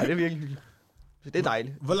 det er virkelig hyggeligt. Så det er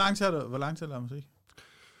dejligt. Hvor lang tid har du lavet musik?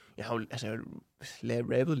 Jeg har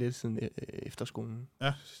rappet lidt siden efterskolen.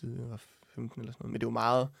 Ja. Siden jeg var 15 eller sådan noget. Men det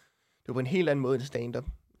var på en helt anden måde end stand-up.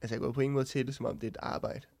 Altså, jeg går på ingen måde til det, som om det er et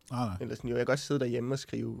arbejde. Nej. Eller sådan, jeg kan godt sidde derhjemme og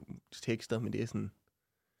skrive tekster, men det er sådan,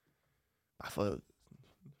 bare for at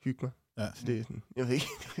hygge mig. Ja. Så det er sådan, jeg ved ikke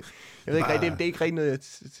rigtig, det er ikke rigtig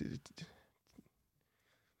noget,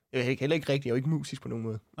 jeg er heller ikke rigtig, jeg er jo ikke musisk på nogen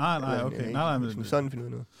måde. Nej, okay. Nej, men sådan finder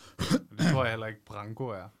noget. Det tror jeg heller ikke, Branko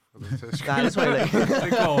er. Nej, det tror jeg ikke.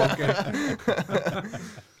 Det går okay.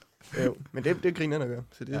 Jo, men det griner at gøre,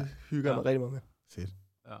 så det hygger mig rigtig meget med. Fedt.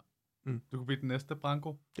 Ja. Du kunne blive den næste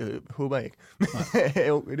Branko? Det håber jeg ikke.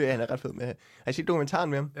 Jo, han er ret fed med. Har I set dokumentaren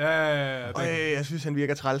med ham? Ja. Jeg synes, han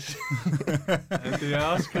virker træls. Ja, det er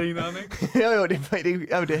også grineren, ikke? Jo,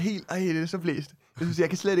 det er helt... det er så blæst. Jeg synes, jeg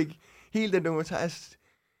kan slet ikke... Hele den dokumentar...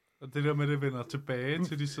 Og det der med, det vender tilbage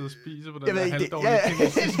til, de sidder og spiser på den der halvdårlige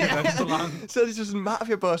kinesiske restaurant. Så er de så sådan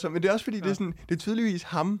mafiabosser, men det er også fordi, det er tydeligvis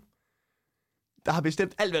ham, der har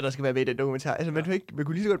bestemt alt, hvad der skal være med i den dokumentar. Altså, man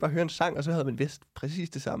kunne lige så godt bare høre en sang, og så havde man vidst præcis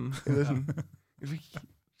det samme. Eller sådan.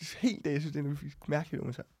 Helt det, jeg synes, det er en mærkelig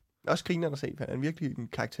dokumentar. Også grineren at se, for han er virkelig en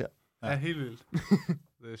karakter. Ja, helt vildt.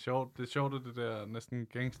 Det er sjovt. Det er sjovt, at det der næsten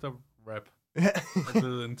gangster-rap er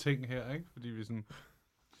blevet en ting her, ikke? Fordi vi sådan...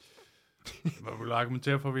 Man vil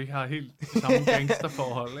argumentere for, at vi ikke har helt samme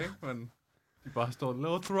gangsterforhold, ikke? Men de bare står,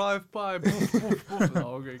 low drive-by, Nå,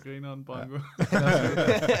 okay, grineren, Branko.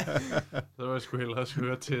 Så var jeg sgu hellere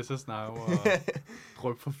høre Tessa snakke og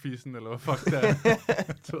drøb for fissen, eller hvad fuck det er.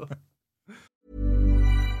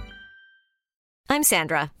 I'm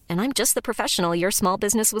Sandra, and I'm just the professional your small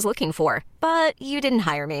business was looking for. But you didn't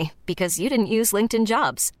hire me, because you didn't use LinkedIn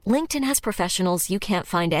Jobs. LinkedIn has professionals you can't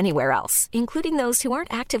find anywhere else, including those who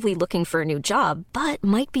aren't actively looking for a new job, but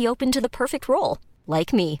might be open to the perfect role,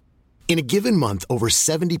 like me. In a given month, over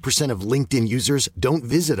 70% of LinkedIn users don't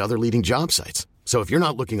visit other leading job sites. So if you're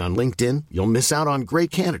not looking on LinkedIn, you'll miss out on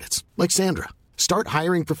great candidates, like Sandra. Start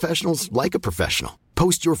hiring professionals like a professional.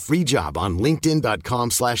 Post your free job on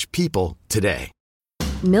linkedin.com/people today.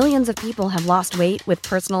 Millions of people have lost weight with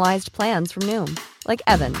personalized plans from Noom. Like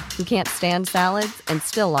Evan, who can't stand salads and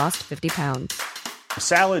still lost 50 pounds.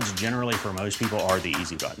 Salads generally for most people are the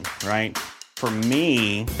easy button, right? For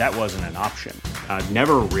me, that wasn't an option. I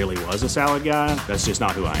never really was a salad guy. That's just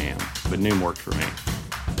not who I am. But Noom worked for me.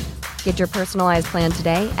 Get your personalized plan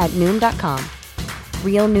today at Noom.com.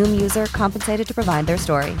 Real Noom user compensated to provide their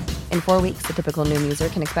story. In 4 weeks, the typical Noom user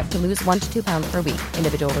can expect to lose 1 to 2 pounds per week.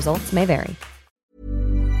 Individual results may vary.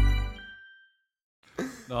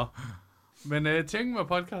 Nå, men ting med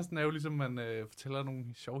podcasten er jo ligesom, man fortæller nogle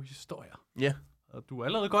sjove historier. Ja. Yeah. Og du er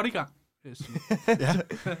allerede godt i gang,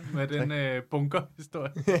 med den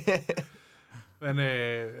bunker-historie. Men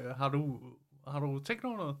har du tænkt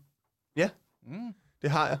over noget? Ja,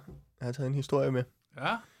 det har jeg. Jeg har taget en historie med.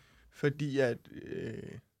 Ja. Fordi at...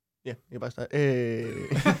 ja, jeg kan bare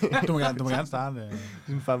starte. Du må gerne starte.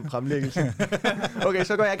 En fremlæggelse. Okay,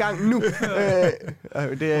 så går jeg i gang nu.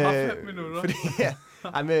 Det er 5 minutter. Fordi,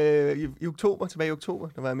 i oktober, tilbage i oktober,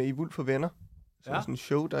 der var jeg med i Wulff for Venner. Så sådan en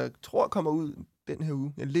show, der tror kommer ud den her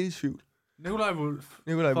uge. Jeg er lidt i tvivl. Nikolaj Wulff.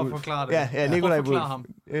 For at forklare det. Ja, Nikolaj Wulff.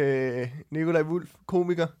 Nikolaj Wulff,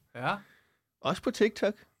 komiker. Ja. Også på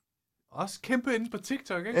TikTok. Også kæmpe inde på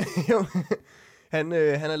TikTok, ikke? Jo. Han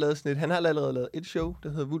har lavet sådan han har allerede lavet et show, der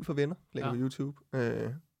hedder Wulff for Venner, ligger på YouTube.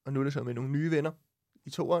 Og nu er det så med nogle nye venner i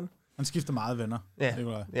 2'eren. Han skifter meget venner. Ja,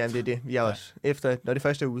 det er det. Vi er også. Efter, når det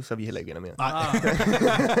første er ude, så er vi heller ikke venner mere. Nej.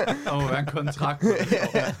 Der må være en kontrakt.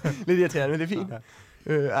 Lidt irriterende, men det er fint.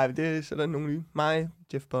 Så er der nogle nye. Mig,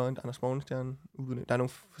 Jeff Bond, Anders Morgenstjerne. Der er nogle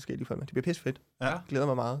forskellige folk. Det bliver pisse fedt. Ja. Glæder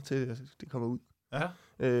mig meget til, at det kommer ud. Ja.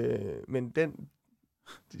 Men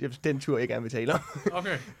den tur, jeg gerne vil tale om.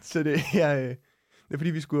 Okay. Så det er fordi,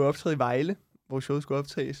 vi skulle optræde i Vejle, hvor showet skulle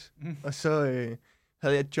optages. Og så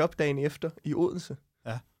havde jeg et job dagen efter i Odense.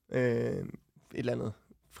 Ja. Et eller andet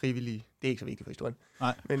frivillige. Det er ikke så vigtigt for historien.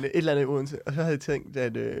 Nej. Men et eller andet i Odense. Og så havde jeg tænkt,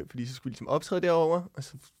 at fordi så skulle vi ligesom optræde derovre, og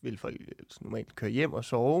så ville folk normalt køre hjem og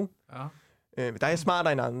sove. Ja. Der er jeg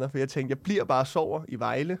smartere end andre, for jeg tænkte, jeg bliver bare og sover i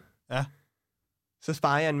Vejle. Ja. Så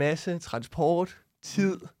sparer jeg en masse transport,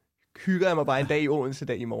 tid, hygger jeg mig bare en dag i Odense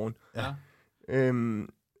dag i morgen. Ja.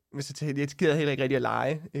 Men så tænkte jeg gider heller ikke rigtig at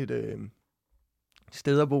lege et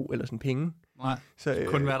sted at bo, eller sådan penge. Nej, så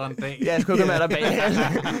kun være der en dag. Ja, jeg skulle kun være der bag. Jeg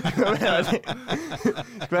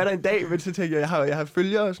skulle være der en dag, men så tænkte jeg har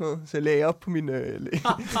følgere og sådan noget, så jeg lagde op på min... jeg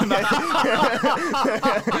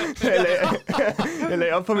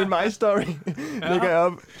lagde op på min My Story. Lægger jeg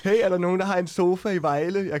op, hey, er der nogen, der har en sofa i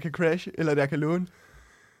Vejle, jeg kan crashe, eller der kan låne?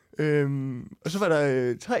 Og så var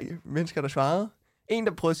der 3 mennesker, der svarede. En,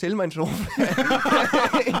 der prøvede at sælge mig en sofa.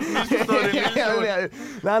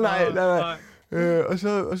 Nej. Og så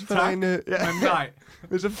var der en... men nej.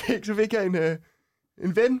 Men så fik jeg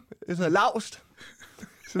en ven, der hedder Laust,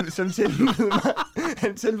 som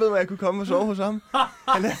tilbød mig, at jeg kunne komme og sove hos ham.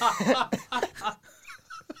 Han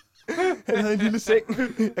havde en lille seng,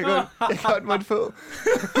 jeg godt måtte få.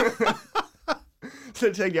 Så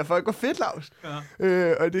jeg tænkte, folk går fedt, Laust. Ja.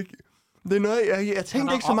 Og det er noget, jeg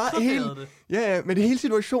tænkte ikke så meget helt... Ja, men det hele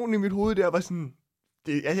situationen i mit hoved der var sådan...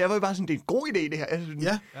 jeg var bare sådan, det er en god idé, det her. Altså,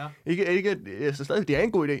 ikke, så stadig, det er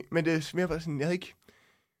en god idé, men det er mere bare sådan, jeg havde ikke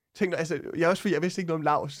tænkt, altså, jeg vidste ikke noget om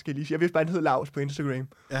Laus, skal jeg lige sige. Jeg vidste bare, han hed Laus på Instagram.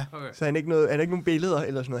 Ja. Okay. Så han havde ikke nogen billeder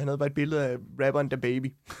eller sådan noget. Han havde bare et billede af rapperen Da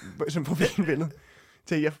Baby, som profilbillede.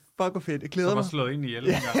 Så jeg fuck hvor fedt, jeg glæder mig. Som var slået ind i ihjel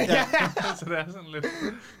engang. Ja. Så det er sådan lidt...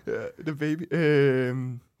 Ja, Da Baby.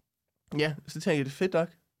 Så tænkte jeg, det er fedt nok.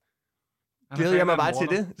 Glæder jeg mig bare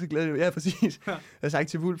til det, så glæder jeg mig. Ja, præcis. Jeg har sagt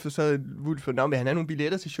til Wulf, så havde Wulf han havde nogle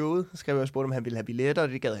billetter til showet. Så skrev jeg og spurgte, om han ville have billetter, og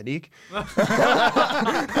det gad han ikke. Så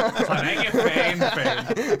han er ikke fan.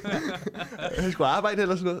 Han skulle arbejde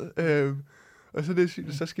eller sådan noget. Og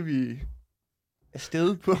så skal vi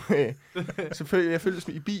afsted på... jeg følges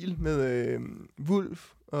i bil med Wulf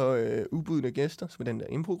og ubudne gæster, som er den der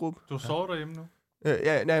improgruppe. Du sover derhjemme nu?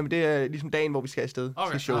 Nej, men det er ligesom dagen, hvor vi skal afsted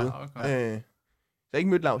til showet. Okay. Jeg har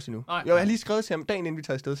ikke mødt Laus endnu. Jo, jeg har lige skrevet til ham dagen, inden vi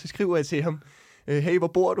tager afsted. Så skriver jeg til ham, hey, hvor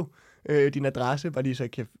bor du? Din adresse, bare lige så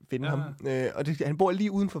jeg kan finde ham. Og han bor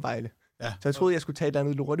lige uden for Vejle. Ja. Så jeg troede, jeg skulle tage et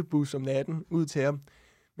andet lortebus om natten ud til ham.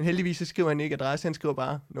 Men heldigvis så skriver han ikke adresse. Han skriver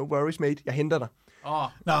bare, no worries, mate. Jeg henter dig.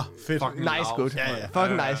 Nå, fedt. Nice good.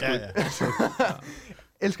 Fucking nice good.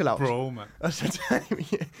 Elsker Laus. Bro, man. Og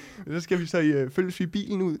så skal vi så følges i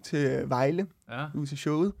bilen ud til Vejle. Ja. Ud til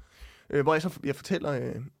showet. Hvor jeg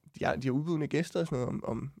fortæller... de har udbudne gæster og sådan noget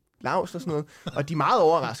om Laus og sådan noget, og de er meget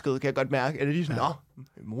overraskede, kan jeg godt mærke. Er det lige sådan,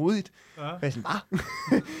 modigt. Ja. Jeg er sådan,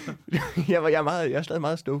 jeg er stadig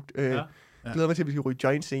meget stoked. Glæder mig til, at vi skal ryge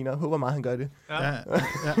joint senere. Håber meget, han gør det. Ja.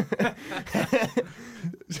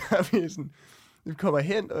 Så er vi sådan, vi kommer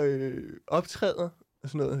hen og optræder og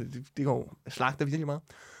sådan noget. Det går slagter virkelig meget.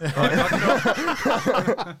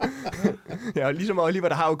 Ja, ligesom Oliver,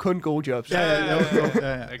 der har jo kun gode jobs.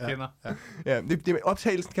 Jeg kender. Ja, det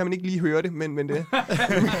optagelsen kan man ikke lige høre det, men det...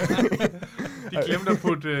 De glemte at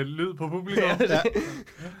putte lyd på publikum.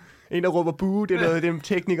 En, der råber buh, det er noget,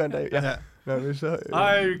 teknikeren, der... Ja. Nå, men så...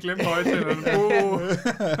 Vi glemte højtalerne.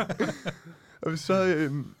 Og så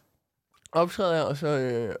optræder jeg, og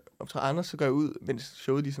så optræder Anders, så går jeg ud, mens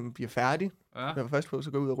showet ligesom bliver færdigt. Ja. Jeg var først på,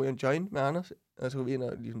 så går jeg ud og ryger en joint med Anders, og så går vi ind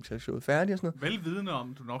og ligesom tager showet færdigt og sådan noget. Velvidende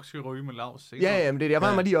om, du nok skal ryge med Laus. Ja, men jeg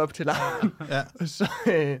var mig lige op til Laus. Og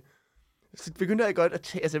så begyndte jeg godt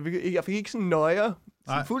at jeg fik ikke sådan nøjer,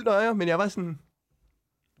 fuldt nøjer, men jeg var sådan...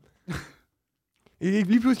 Jeg gik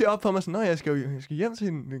lige pludselig op på mig sådan, jeg skal hjem til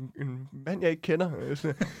en mand, jeg ikke kender. Jeg ved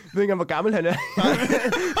ikke engang, hvor gammel han er.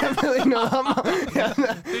 Jeg ved ikke noget om ham. Det her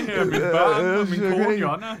er min børn og min kone,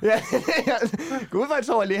 Jonna. Gå ud for et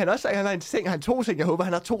sår lige. Han også sagt, han har en seng. Han har 2 senge. Jeg håber,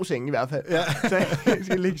 han har 2 senge i hvert fald. Ja. Så jeg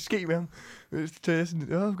skal lægge ske med ham. Så jeg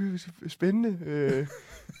sådan, spændende.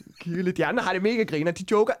 Kigge lidt. De andre har det mega griner. De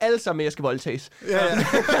joker alle sammen med, at jeg skal voldtages.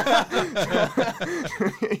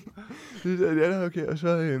 Okay. Og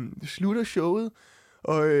så slutter showet.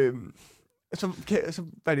 Og så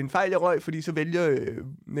var det en fejl, jeg røg, fordi så vælger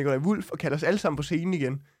Nikolaj Wulf at kalde os alle sammen på scenen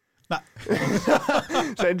igen. Nej.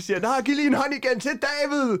 Så han siger, giv lige en hånd igen til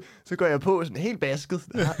David! Så går jeg på sådan helt basket.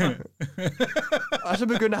 Og så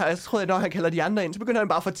begynder han, når han kalder de andre ind, så begynder han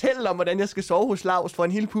bare at fortælle om, hvordan jeg skal sove hos Laus for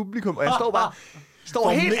en hel publikum. Og jeg står bare Står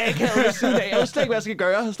helt akavet ved siden af. Jeg ved slet ikke, hvad jeg skal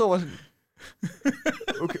gøre. Han står sådan...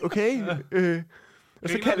 Okay. Og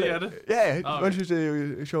så kan det. Ja, jeg synes,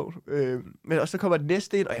 det er sjovt. Men også så kommer det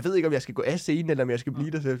næste ind, og jeg ved ikke, om jeg skal gå af scenen, eller om jeg skal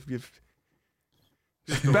blive der. Så jeg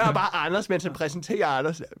spørger bare Anders, mens han præsenterer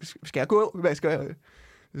Anders. Skal jeg gå? Hvad skal jeg?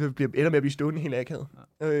 Så ender med at blive stående helt akavet.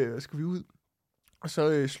 Så skal vi ud. Og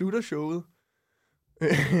så slutter showet.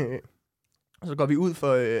 Og så går vi ud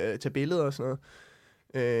for at tage billeder og sådan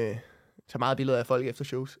noget. Tager meget billeder af folk efter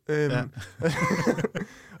shows.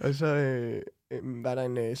 Og så var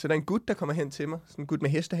der en gut, der kommer hen til mig. Sådan en gut med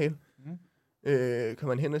hestehale.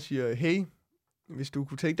 Kommer han hen og siger, hey, hvis du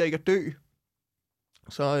kunne tænke dig ikke at dø,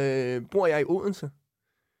 så bor jeg i Odense.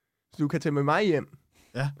 Så du kan tage med mig hjem.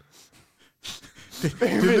 Ja.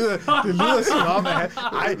 Det lyder som om, at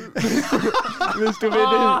nej, hvis du ved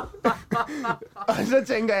det. Og så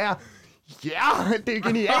tænker jeg, ja, det er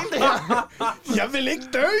genialt det her. Jeg vil ikke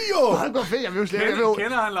dø, jo. Det går fedt, jeg vil jo slet ikke.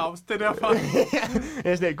 Kender han Laus, det er derfor.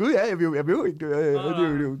 Jeg er sådan, gud ja, jeg vil jo ikke dø. Det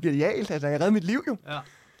er jo genialt, altså jeg redder mit liv jo. Ja.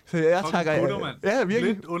 Så jeg takker... Guttermand. Ja,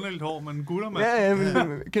 virkelig. Lidt underligt hår, men guttermand. Ja,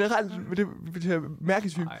 men generelt, det er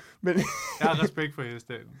mærkeligt sygt. Men jeg har respekt for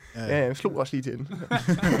hestehalen. Ja, jeg slog også lige til den.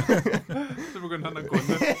 Så begyndte han at grunde.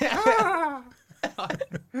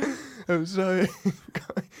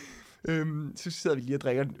 Så sidder vi lige og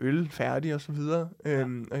drikker en øl færdig og så videre.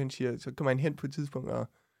 Og han siger, så kommer han hen på et tidspunkt, og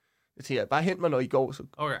jeg siger, bare hent mig, når I går, så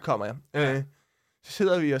kommer jeg. Så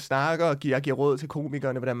sidder vi og snakker, og jeg giver råd til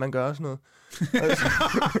komikerne, hvordan man gør og sådan noget.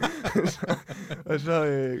 og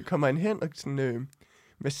så kommer han hen, og sådan,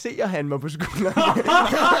 masserer han mig på skulderen.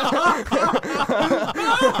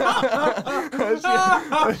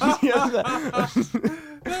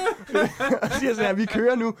 og siger sådan, vi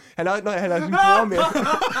kører nu. Han har sin bror med.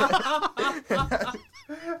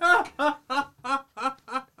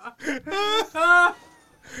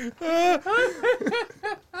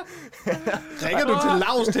 Ringer du til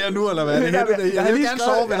Laus her nu, eller hvad? Jeg vil gerne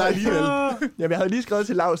sove med dig alligevel. Jamen, jeg havde lige skrevet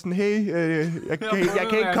til Lausen, hey, jeg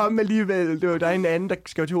kan ikke komme alligevel. Der er en anden, der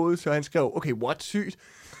skal til hovedet, så han skrev, okay, what, sygt.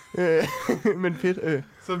 Men fedt.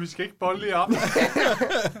 Så vi skal ikke bolle lige op.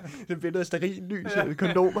 Det billede af stearinlys og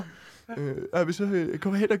kondomer. Og vi så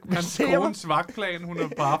kommer hen og hans kones vagtplan, hun er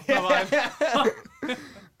på aftenvejen.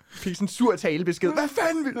 Fik sådan en sur talebesked. Hvad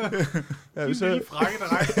fanden vil du? Så lige frakke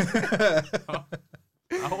der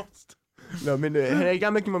Nå, men han er i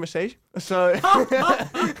gang med at give mig massage. Og så,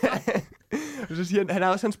 og så siger han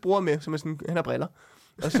har også hans bror med, som er sådan, han har briller.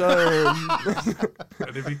 Og så...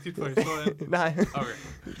 er det vigtigt for historien? Nej. Okay.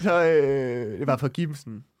 Så det var for at give dem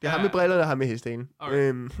sådan. Jeg har med briller, der har med hestehalen.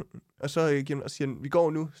 Okay. Og så siger han, vi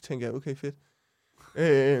går nu. Så tænker jeg, okay, fedt.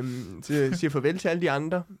 Så siger farvel til alle de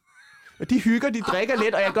andre. Og de hygger, de drikker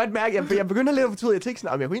lidt, og jeg kan godt mærke, jeg begynder lidt at fortryde. Jeg tænker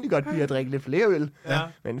sådan, jeg kunne egentlig godt lide at drikke lidt flere øl. Ja.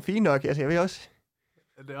 Men fint nok, altså jeg vil også...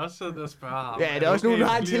 Det er også sådan, at spørge ham. Ja, det er også nu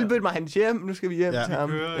har han tilbudt mig hans hjem. Nu skal vi hjem til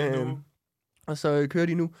ham. Og så kører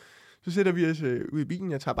de nu. Så sætter vi os ud i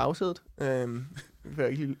bilen, jeg tager bagsædet.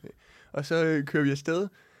 Og så kører vi afsted.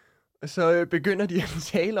 Og så begynder de at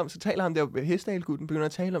tale om, så taler ham der hestehalgutten, begynder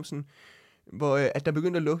at tale om sådan, hvor at der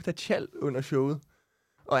begynder at lugte af tjal under showet.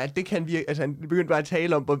 Og at det kan virke, altså han begyndte bare at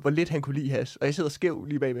tale om, hvor lidt han kunne lide has. Og jeg sidder skæv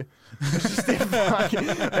lige bagved.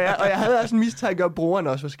 Og jeg havde også en mistanke om, at broren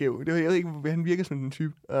også var skæv. Jeg ved ikke, han virker som den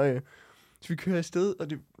type. Og, så vi kører afsted, og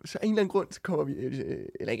så af en eller anden grund, så kommer vi,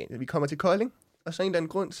 eller ikke, vi kommer til Kolding. Og så af en eller anden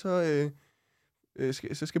grund,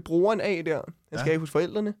 så skal broren af der. Han skal af hos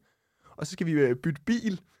forældrene. Og så skal vi bytte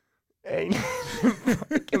bil. Af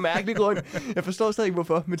en mærkelig grund. Jeg forstår stadig ikke,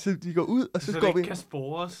 hvorfor. Men så de går ud, og så går vi... Så det ikke kan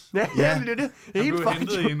spores. Ja, det er det. Han blev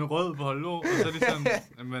hentet i en rød Volvo, og så er det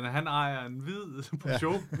sådan, men han ejer en hvid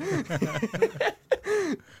Peugeot.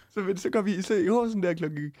 Så går vi i går sådan der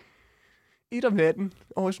klokken 1 om natten,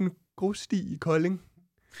 over sådan en grussti i Kolding.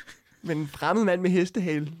 Men en fremmed mand med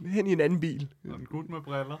hestehale hen i en anden bil. Og en gut med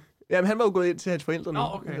briller. Jamen, han var jo gået ind til hans forældre nu. Nå,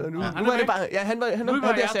 okay. Nu var det bare... Ja, han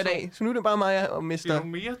var sat af. Så nu er det bare mig og mister... Er du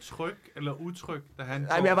mere tryg eller utryg, da han...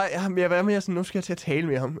 Nej, men jeg var mere sådan, nu skal jeg til at tale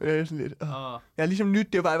med ham. Sådan lidt. Jeg har ligesom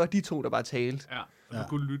lyttet, det var de to, der bare talte. Ja, du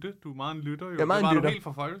kunne lytte. Du er meget en lytter, jo. Jeg er meget det var lytter. du helt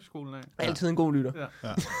fra folkeskolen af. Altid en god lytter.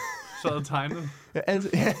 Ja. Så havde tegnet. Ja, altid.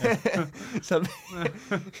 Ja.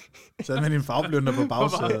 Så med din farveblønder på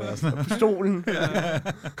bagsædet. Og sådan. På stolen.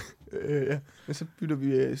 Ja. Men så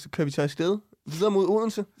kører vi til afsted. Videre mod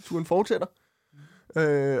Odense. Turen fortsætter.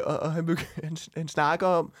 Og han snakker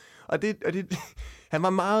om... Og det han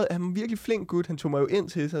var virkelig flink gut. Han tog mig jo ind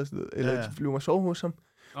til sig. Eller blev mig sove hos ham.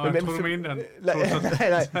 Jeg tror, du mente, han tog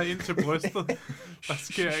sig ind til brystet. Der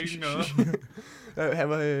sker ikke noget. Han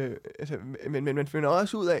var, men man finder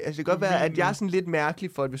også ud af, altså det kan godt være, at jeg er sådan lidt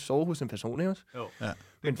mærkelig for at vil sove hos en person, ikke også? Jo. Ja.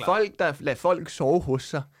 Men folk, der lader folk sove hos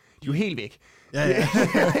sig, de er jo helt væk. Ja.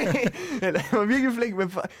 Han var virkelig flink,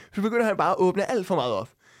 men så begynder han bare at åbne alt for meget op.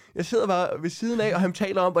 Jeg sidder bare ved siden af, og han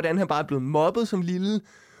taler om, hvordan han bare er blevet mobbet som lille,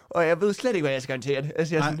 og jeg ved slet ikke, hvad jeg skal håndtere det.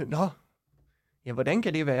 Altså jeg er sådan, nå, ja, hvordan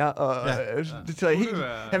kan det være? Og det tager helt...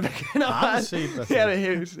 Han begynder bare...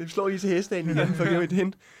 Jeg slår lige til hestedagen igen, for at give et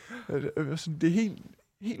hint. Det er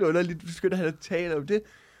helt underligt, du skynder han at tale om det.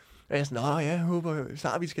 Og jeg er sådan, jeg håber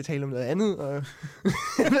snart, vi skal tale om noget andet. Og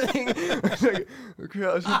jeg ved ikke,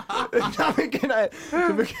 og så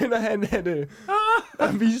begynder han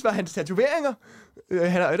at vise mig hans tatoveringer.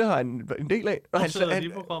 Det har han en del af. Og han sidder de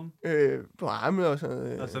på kroppen? På armene og sådan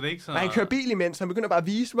noget. Altså, det er ikke sådan... Han kører bil imens, han begynder bare at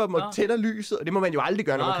vise mig, og tænder lyset. Og det må man jo aldrig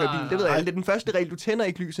gøre, når man kører bil. Det ved alle. Det er den første regel, du tænder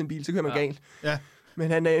ikke lyset i en bil, så kører man galt. Ja.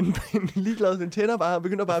 Men han er en ligeglad, den tænder bare og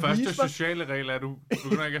begynder bare at vise mig. Første sociale regel er, at du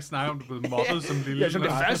begynder ikke at snakke om, du er blevet mobbet som lille. Ja, som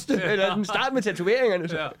det første. Eller den start med tatoveringerne.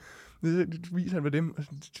 Så. Det viser han med dem.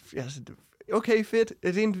 Okay, fedt.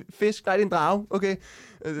 Er det en fisk? Nej, det er en drage. Okay.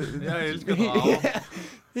 Jeg elsker drage.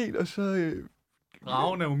 Helt, og så...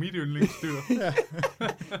 Dragen er jo mit yndlingsdyr.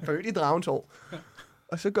 Født i dragens år.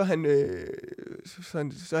 Og så går han...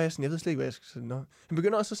 så er jeg sådan, jeg ved slet ikke, hvad jeg skal sige. Han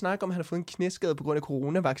begynder også at snakke om, at han har fået en knæskade på grund af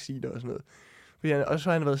coronavacciner og sådan noget. Og så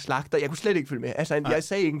har han været slagter. Jeg kunne slet ikke følge med. Altså, jeg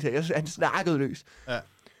sagde ingenting. Han snakkede løs. Ja.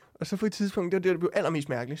 Og så på et tidspunkt, det blev allermest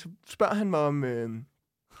mærkeligt, så spørger han mig om...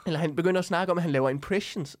 eller han begynder at snakke om, at han laver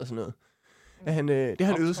impressions og sådan noget. At han, det har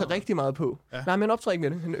han øvet sig rigtig meget på. Ja. Nej, men han optræder ikke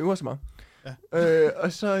med det. Han øver sig meget. Ja.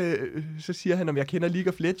 Og så siger han, om jeg kender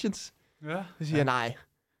League of Legends. Ja. Så siger jeg nej.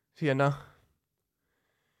 Så siger jeg, nå.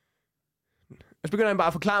 Og så begynder han bare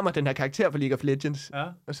at forklare mig den her karakter for League of Legends. Ja.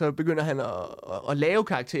 Og så begynder han at lave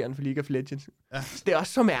karakteren for League of Legends. Ja. Det er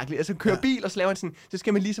også så mærkeligt. Altså, kører bil, og så laver han sådan... Så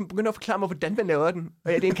skal man ligesom begynde at forklare mig, hvordan man laver den.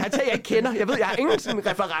 Og det er en karakter, jeg ikke kender. Jeg ved, jeg har ingen sådan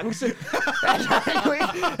reference. Altså,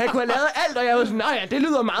 han kunne have lavet alt, og jeg var sådan... Nå ja, det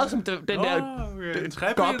lyder meget som den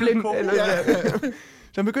der goblin.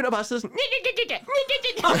 Så han begynder bare at sidde sådan...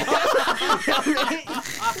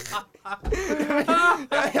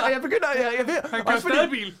 Og jeg begynder... Han kører stadig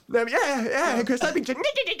bil. Ja, han kører stadig bil.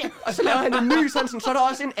 Og så laver han en ny sådan, så er der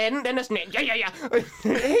også en anden, den er sådan... Ja.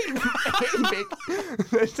 Helt væk.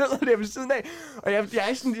 Jeg sidder der ved siden af. Og jeg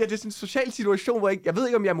er sådan... Det er sådan en social situation, hvor jeg ved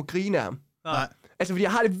ikke, om jeg må grine af ham. Nej. Altså, fordi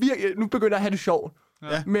jeg har det virkelig... Nu begynder jeg at have det sjovt.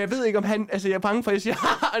 Ja. Men jeg ved ikke, om han... Altså, jeg er bange for, at jeg siger...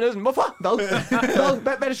 Han er sådan, hvorfor? Hvad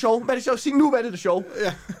er det sjovt? Hvad er det sjovt? Sig nu, hvad er det sjovt?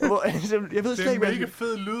 Ja. Altså, jeg ved slet ikke, det er en mega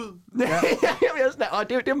fed lyd. Ja. Jeg er sådan,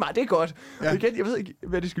 det er godt. Ja. Jeg ved ikke,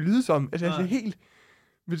 hvad det skal lyde som. Altså, det er helt...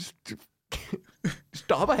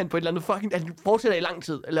 Stopper han på et eller andet fucking... Han fortsætter i lang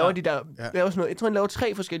tid. Laver de der... Laver sådan noget. Jeg tror, han laver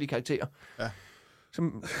 3 forskellige karakterer. Ja.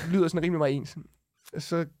 Som lyder sådan rimelig meget ens.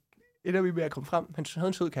 Så ender vi med at komme frem. Han havde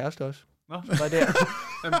en sød kæreste også. Nå, var der.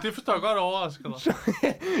 Jamen, det forstår jeg godt overrasket dig.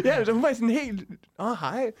 Så hun var sådan helt...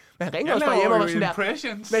 hej. Men han ringer også bare hjem og var sådan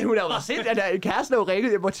der... Men hun er jo bare set, at kæresten er jo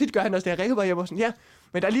ringet. Hvor tit gør han også det? Jeg ringer bare hjem og sådan, ja,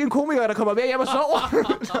 men der er lige en komiker, der kommer med hjem og sover.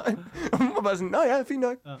 Og hun var bare sådan, nå ja, fint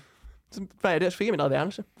nok. Ja. Så var jeg der, så fik jeg mit eget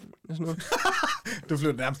værelse. Sådan noget. Du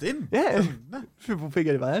flyttede nærmest ind? Ja, så fik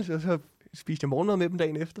jeg det værelse, og så spiste jeg morgenmad med dem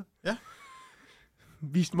dagen efter. Ja.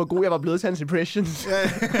 Viste hvor god jeg var blevet til hans impressions.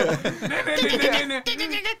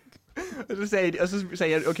 Og så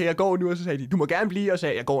sagde jeg, okay, jeg går nu, og så sagde de, du må gerne blive, og så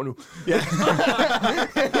sagde jeg går nu. Ja. Jeg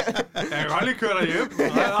kan godt lige køre dig hjem.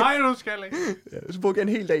 Nej, du skal ikke. Ja, så brugte jeg en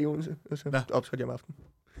hel dag i Odense, og så optrådte jeg om aftenen.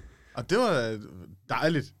 Og det var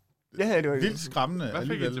dejligt. Ja, det var vildt skræmmende. Hvad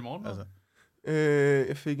fik I til morgen? Altså.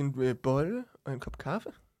 Jeg fik en bolle og en kop kaffe.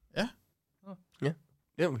 Ja. Ja,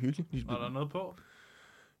 det var hyggeligt. Var der noget på?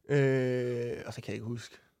 Og så kan jeg ikke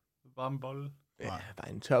huske. Bare en bolle? Ja,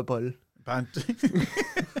 bare en tør bolle. Bare en...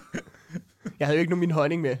 Jeg havde jo ikke nogen min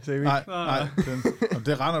honning med, så jeg Nej. Og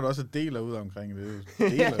det render du også og deler ud omkring. Det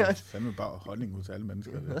deler fandme bare honning ud til alle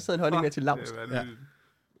mennesker. Jeg har også en honning med til Lams.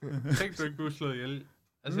 Tænk du ikke, du slået ihjel.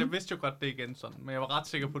 Altså, jeg vidste jo godt, det igen sådan, men jeg var ret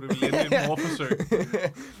sikker på, at det ville ende et morforsøg.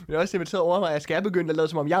 Det er også inviteret over mig, at jeg begynde at lade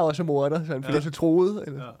som om, jeg også er morder, sådan, fordi jeg så troede.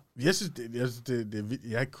 Eller? Ja. Jeg synes,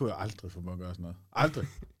 jeg kunne aldrig få mig at gøre sådan noget.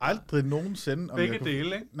 Aldrig nogensinde. Begge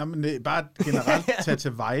dele, ikke? Nej, men bare generelt tage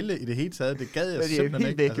til Vejle i det hele taget, det gad jeg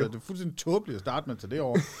simpelthen ikke. Altså, det er fuldstændig tåbeligt at starte med at tage det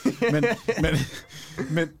over.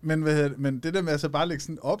 men det der med at så bare lægge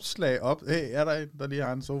sådan et opslag op, hey, er der en, der lige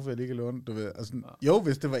har en sofa, jeg lige kan låne, du ved, og sådan, jo,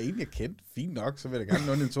 hvis det var en, jeg kendte, fint nok, så vil jeg gerne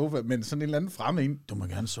låne en sofa, men sådan en eller anden fremme en, du må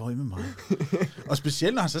gerne sove med mig. Og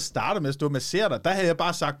specielt når han så starter med at stå og massere dig, der havde jeg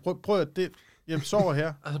bare sagt, prøv at det... Jeg sover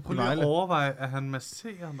her. Altså prøv lige at overveje, at han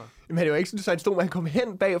masserer mig. Jamen det var ikke sådan, at han stod, at han kom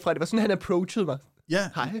hen bagfra. Det var sådan, han approachede mig. Ja,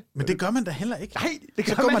 hej. Men det gør man da heller ikke. Nej, det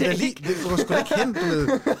gør så går man da da lige. ikke. Det går sgu da ikke hen, du ved.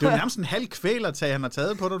 Det er jo nærmest en halv kvælertag, han har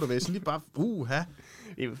taget på dig, du ved. Så lige bare,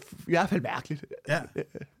 Det er i hvert fald mærkeligt. Ja.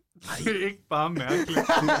 Det er ikke bare mærkeligt.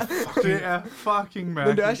 Det er fucking mærkeligt.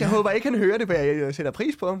 Men det er også, jeg håber ikke, han hører det, for jeg sætter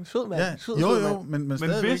pris på ham. Sød mand. Ja. Sød, Jo, mand. men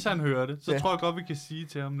Men hvis han hører det, så tror jeg godt, vi kan sige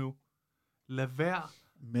til ham nu, lad være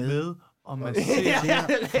med at massere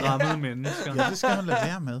fremmede mennesker. Ja, det skal man lade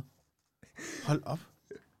være med. Hold op.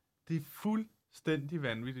 Det er fuldstændig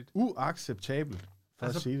vanvittigt. Uacceptabelt, for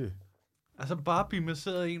at sige det. Altså bare blive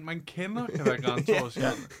masseret af en, man kender, kan være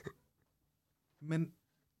grænseoverskridende. Men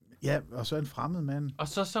Ja, og så en fremmed mand. og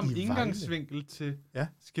så som I indgangsvinkel til, Ja.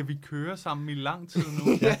 skal vi køre sammen i lang tid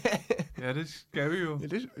nu? Ja, det skal vi jo.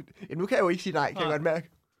 Ja, nu kan jeg jo ikke sige nej, kan jeg godt mærke.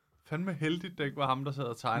 Fandme heldigt, det ikke var ham, der sad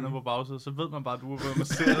og tegnede på bagsiden. Så ved man bare, at du har været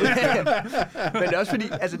masseret. Men det er også fordi,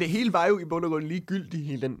 altså det hele var jo i bund og grund ligegyldigt.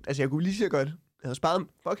 Hele den. Altså jeg kunne lige så godt, jeg havde sparet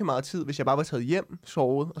fucking meget tid, hvis jeg bare var taget hjem,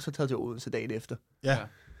 sovet, og så taget til Odense dagen efter. Ja.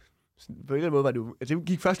 Så på en eller anden måde var det jo, altså det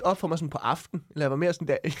gik først op for mig sådan på aften, eller jeg var mere sådan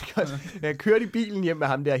der, jeg kørte i bilen hjem med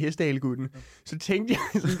ham der hestehalegutten, så tænkte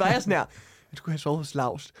jeg, så var jeg sådan her, jeg skulle have sovet hos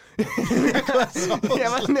Laust. Jeg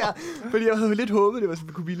var sådan her, fordi jeg havde lidt håbet, det var sådan,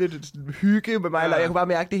 det kunne blive lidt sådan, hygge med mig, eller jeg kunne bare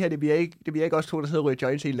mærke, det her, det bliver ikke os to, der sidder og ryger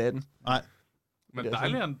joints hele natten. Nej. Men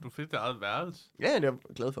dejligt, at du fik det eget værelse. Ja, det er jeg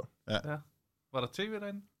glad for. Ja. Var der tv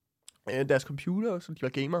derinde? Deres computer, så de var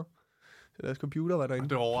gamer. Så deres computer var derinde.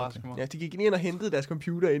 Det overrasker mig. Ja, de gik ind og hentede deres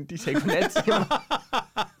computer ind. De sagde godnat til mig.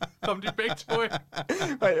 Kom de begge to ind?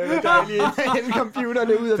 Det var dejligt at hente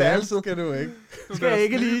computerne ud af værelset. Det skal du ikke. Skal jeg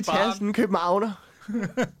ikke lige tage sådan en københavner?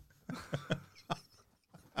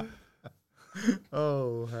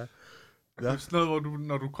 Ja. Det er sådan noget, hvor du,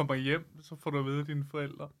 når du kommer hjem, så får du at vide af dine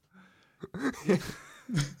forældre.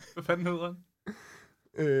 Hvad fanden hedder han?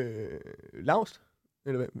 Laust?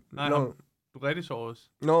 Eller hvad? Nej, ham, du rigtig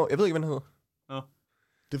soves. Nå, jeg ved ikke, hvad han hedder. Nå.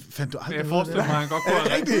 Det fandt du aldrig. Jeg forestiller mig, at han godt kunne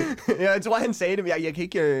have rigtigt. Ja, jeg tror, han sagde det, men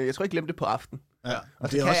jeg tror, jeg glemte det på aften. Ja. Og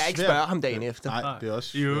så kan jeg ikke spørge ham dagen efter. Nej, det er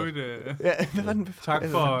også I øvrigt, ja, hvad var den? tak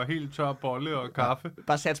for helt tør bolle og kaffe.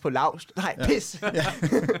 Bare sats på Laust. Nej, pis! Ja.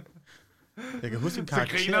 Jeg kan huske en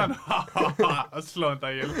karakter. Så griner han og slår han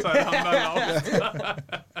dig ihjel, så er ham, der er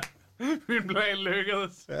Min plan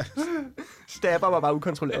lykkedes. Stabber var bare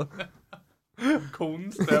ukontrolleret.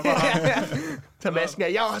 Konen stabber ham. Tag masken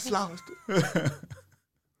af, jeg er også Laust.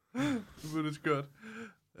 Det var det skørt.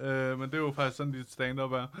 Men det er jo faktisk sådan, dit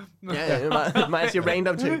stand-up er. Ja, meget siger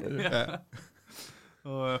random ting. Ja.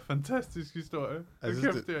 Og fantastisk historie. Jeg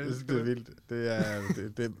synes, det er vildt.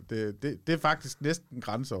 Det er faktisk næsten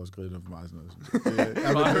grænseoverskridende for mig. Sådan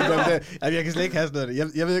noget. Jeg kan slet ikke have sådan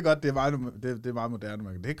noget. Jeg ved godt, det er meget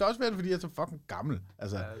moderne. Det kan også være, fordi jeg er så fucking gammel.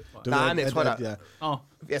 Altså, nej, jeg tror,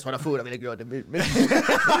 jeg tror, der er få, der ville have gjort det. Men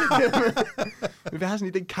vi har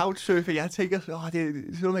sådan en couchsurfer, jeg tænker, det er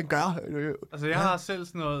sådan noget, man gør. Altså, jeg har selv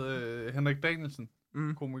sådan noget Henrik Danielsen.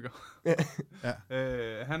 Komiker.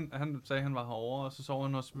 Han sagde, han var herovre, og så sov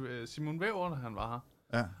han hos Simon Væver, da han var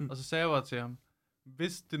her. Ja. Og så sagde jeg bare til ham,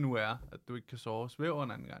 hvis det nu er, at du ikke kan sove hos Væver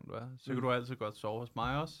en anden gang du er, så kan du altid godt sove hos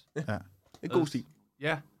mig også. Ja. Det er god stil.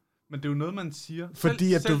 Ja, men det er jo noget, man siger.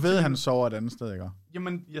 Fordi at du ved, at han sover et andet sted, ikke?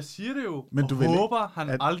 Jamen, jeg siger det jo, men og du håber,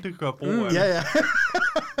 han aldrig gør brug af det. Ja.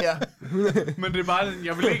 Ja. Men det er bare,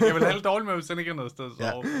 jeg vil have det dårligt med, hvis han ikke er noget sted at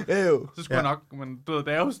sove. Ja. Så skulle jeg nok, men du ved,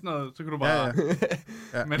 det er jo sådan noget, så kan du bare...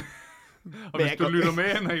 Ja. Men, og hvis du lytter med,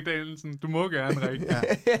 Henrik Danielsen, du må gerne, Henrik. Ja.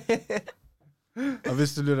 Og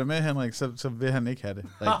hvis du lytter med, Henrik, så vil han ikke have det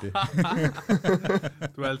rigtigt.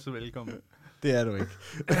 Du er altid velkommen. Det er du ikke.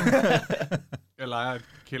 Jeg leger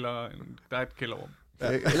der er et kælderrum.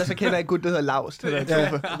 Ja. Ellers så kender jeg en gut, der hedder Laust.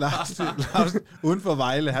 Laust uden for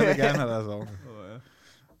Vejle, han vil gerne have dig sove.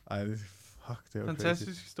 Ej, det er jo fantastisk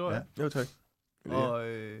crazy. historie. Ja. Jo, tak. Og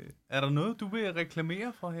er der noget, du vil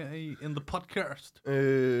reklamere for her i In The Podcast? Det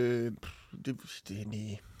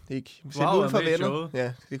er ikke. Sæt ud for venner.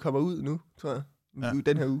 Ja, det kommer ud nu, tror jeg. Ja.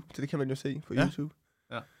 Den her uge, så det kan man jo se på YouTube.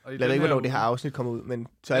 Ja. Jeg ved ikke, hvornår det her afsnit kommer ud, men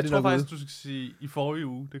så er det nok ude. Jeg tror faktisk, du skal sige i forrige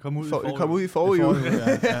uge. Det kom ud Det kom ud i forrige uge.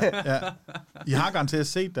 Ja. I har garanteret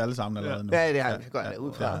set det alle sammen allerede nu. Ja, det har jeg godt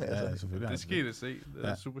ud fra. Ja, selvfølgelig. Det skal I se. Det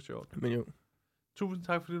er super sjovt. Men jo. Tusind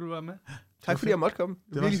tak, fordi du var med. Tak, fordi jeg måtte komme.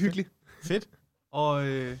 Det var virkelig hyggeligt. Fedt. Og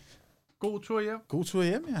god tur hjem. God tur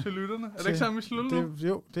hjem, ja. Til lytterne. Er det ikke sådan, vi slutter nu?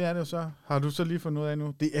 Jo, det er det jo så. Har du så lige fundet ud af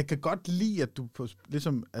nu? Jeg kan godt lide, at du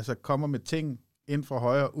ligesom, kommer med ting ind fra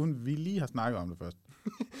højre, uden vi lige har snakket om det først.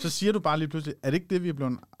 Så siger du bare lige pludselig, er det ikke det, vi er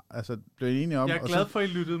blevet enige om? Jeg er glad for, at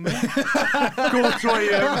I lyttede med. God tur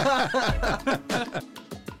hjem.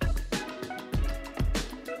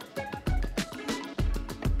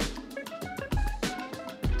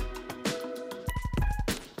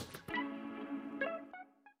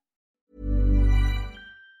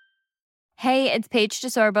 Hey, it's Paige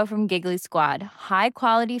DeSorbo from Giggly Squad. High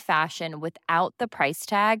quality fashion without the price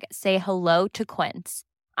tag. Say hello to Quince.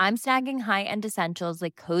 I'm snagging high-end essentials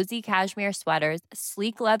like cozy cashmere sweaters,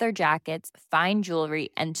 sleek leather jackets, fine jewelry,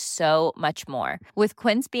 and so much more. With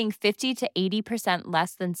Quince being 50 to 80%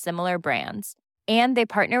 less than similar brands. And they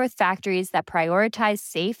partner with factories that prioritize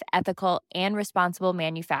safe, ethical, and responsible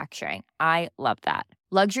manufacturing. I love that.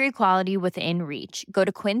 Luxury quality within reach. Go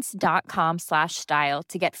to quince.com/style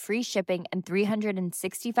to get free shipping and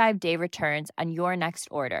 365-day returns on your next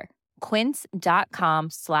order.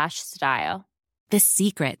 Quince.com/style. The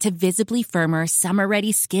secret to visibly firmer,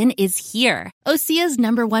 summer-ready skin is here. Osea's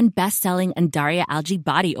 #1 best-selling Undaria Algae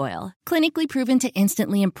Body Oil. Clinically proven to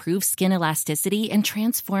instantly improve skin elasticity and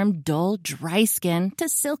transform dull, dry skin to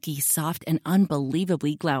silky, soft, and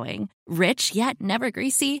unbelievably glowing. Rich yet never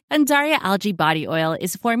greasy, Undaria Algae Body Oil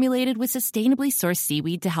is formulated with sustainably sourced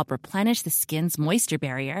seaweed to help replenish the skin's moisture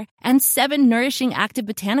barrier and 7 nourishing active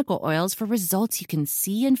botanical oils for results you can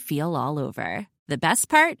see and feel all over. The best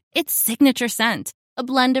part? Its signature scent. A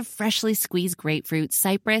blend of freshly squeezed grapefruit,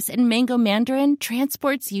 cypress, and mango mandarin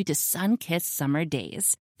transports you to sun-kissed summer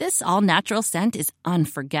days. This all-natural scent is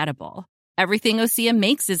unforgettable. Everything Osea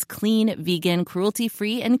makes is clean, vegan,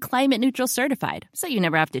 cruelty-free, and climate-neutral certified, so you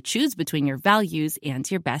never have to choose between your values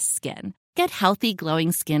and your best skin. Get healthy,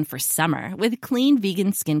 glowing skin for summer with clean,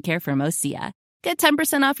 vegan skincare from Osea. Get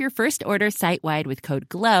 10% off your first order site-wide with code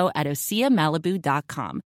GLOW at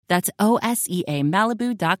OseaMalibu.com. That's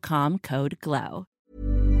OSEAMalibu.com, code GLOW.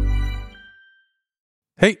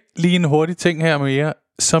 Hey, lige en hurtig ting her med jer.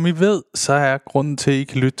 Som I ved, så er grunden til, at I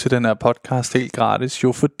kan lytte til den her podcast helt gratis,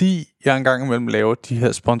 jo fordi jeg engang imellem laver de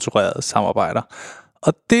her sponsorerede samarbejder.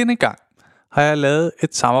 Og denne gang har jeg lavet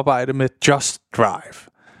et samarbejde med Just Drive.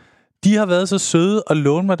 De har været så søde at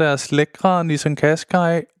låne mig deres lækre Nissan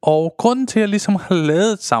Qashqai, og grunden til, at jeg ligesom har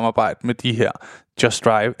lavet et samarbejde med de her Just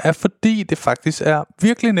Drive, er fordi det faktisk er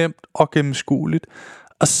virkelig nemt og gennemskueligt.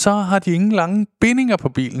 Og så har de ingen lange bindinger på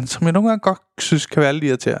bilen, som jeg nogle gange godt synes kan være lidt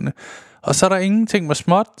irriterende. Og så er der ingenting med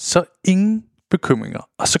småt, så ingen bekymringer.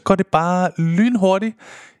 Og så går det bare lynhurtigt.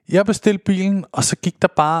 Jeg bestilte bilen, og så gik der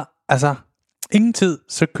bare, ingen tid,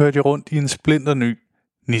 så kørte jeg rundt i en splinter ny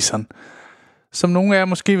Nissan. Som nogle af jer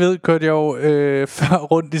måske ved, kørte jeg jo før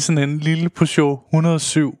rundt i sådan en lille Peugeot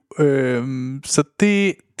 107. Så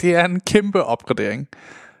det er en kæmpe opgradering.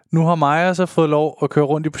 Nu har Maja så fået lov at køre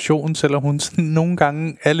rundt i Peugeoten, selvom hun sådan nogle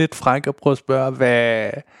gange er lidt fræk og prøver at spørge,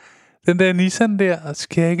 hvad den der Nissan der,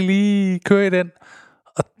 skal jeg ikke lige køre i den?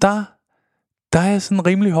 Og der er jeg sådan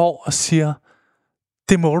rimelig hård og siger,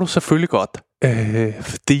 det må du selvfølgelig godt,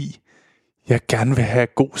 fordi jeg gerne vil have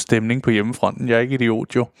god stemning på hjemmefronten. Jeg er ikke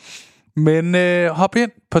idiot jo. Men hop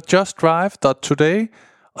ind på justdrive.today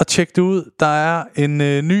og tjek det ud. Der er en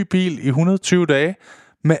ny bil i 120 dage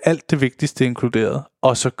med alt det vigtigste inkluderet.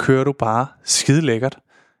 Og så kører du bare skide lækkert.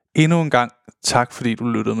 Endnu en gang, tak fordi du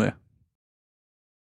lyttede med.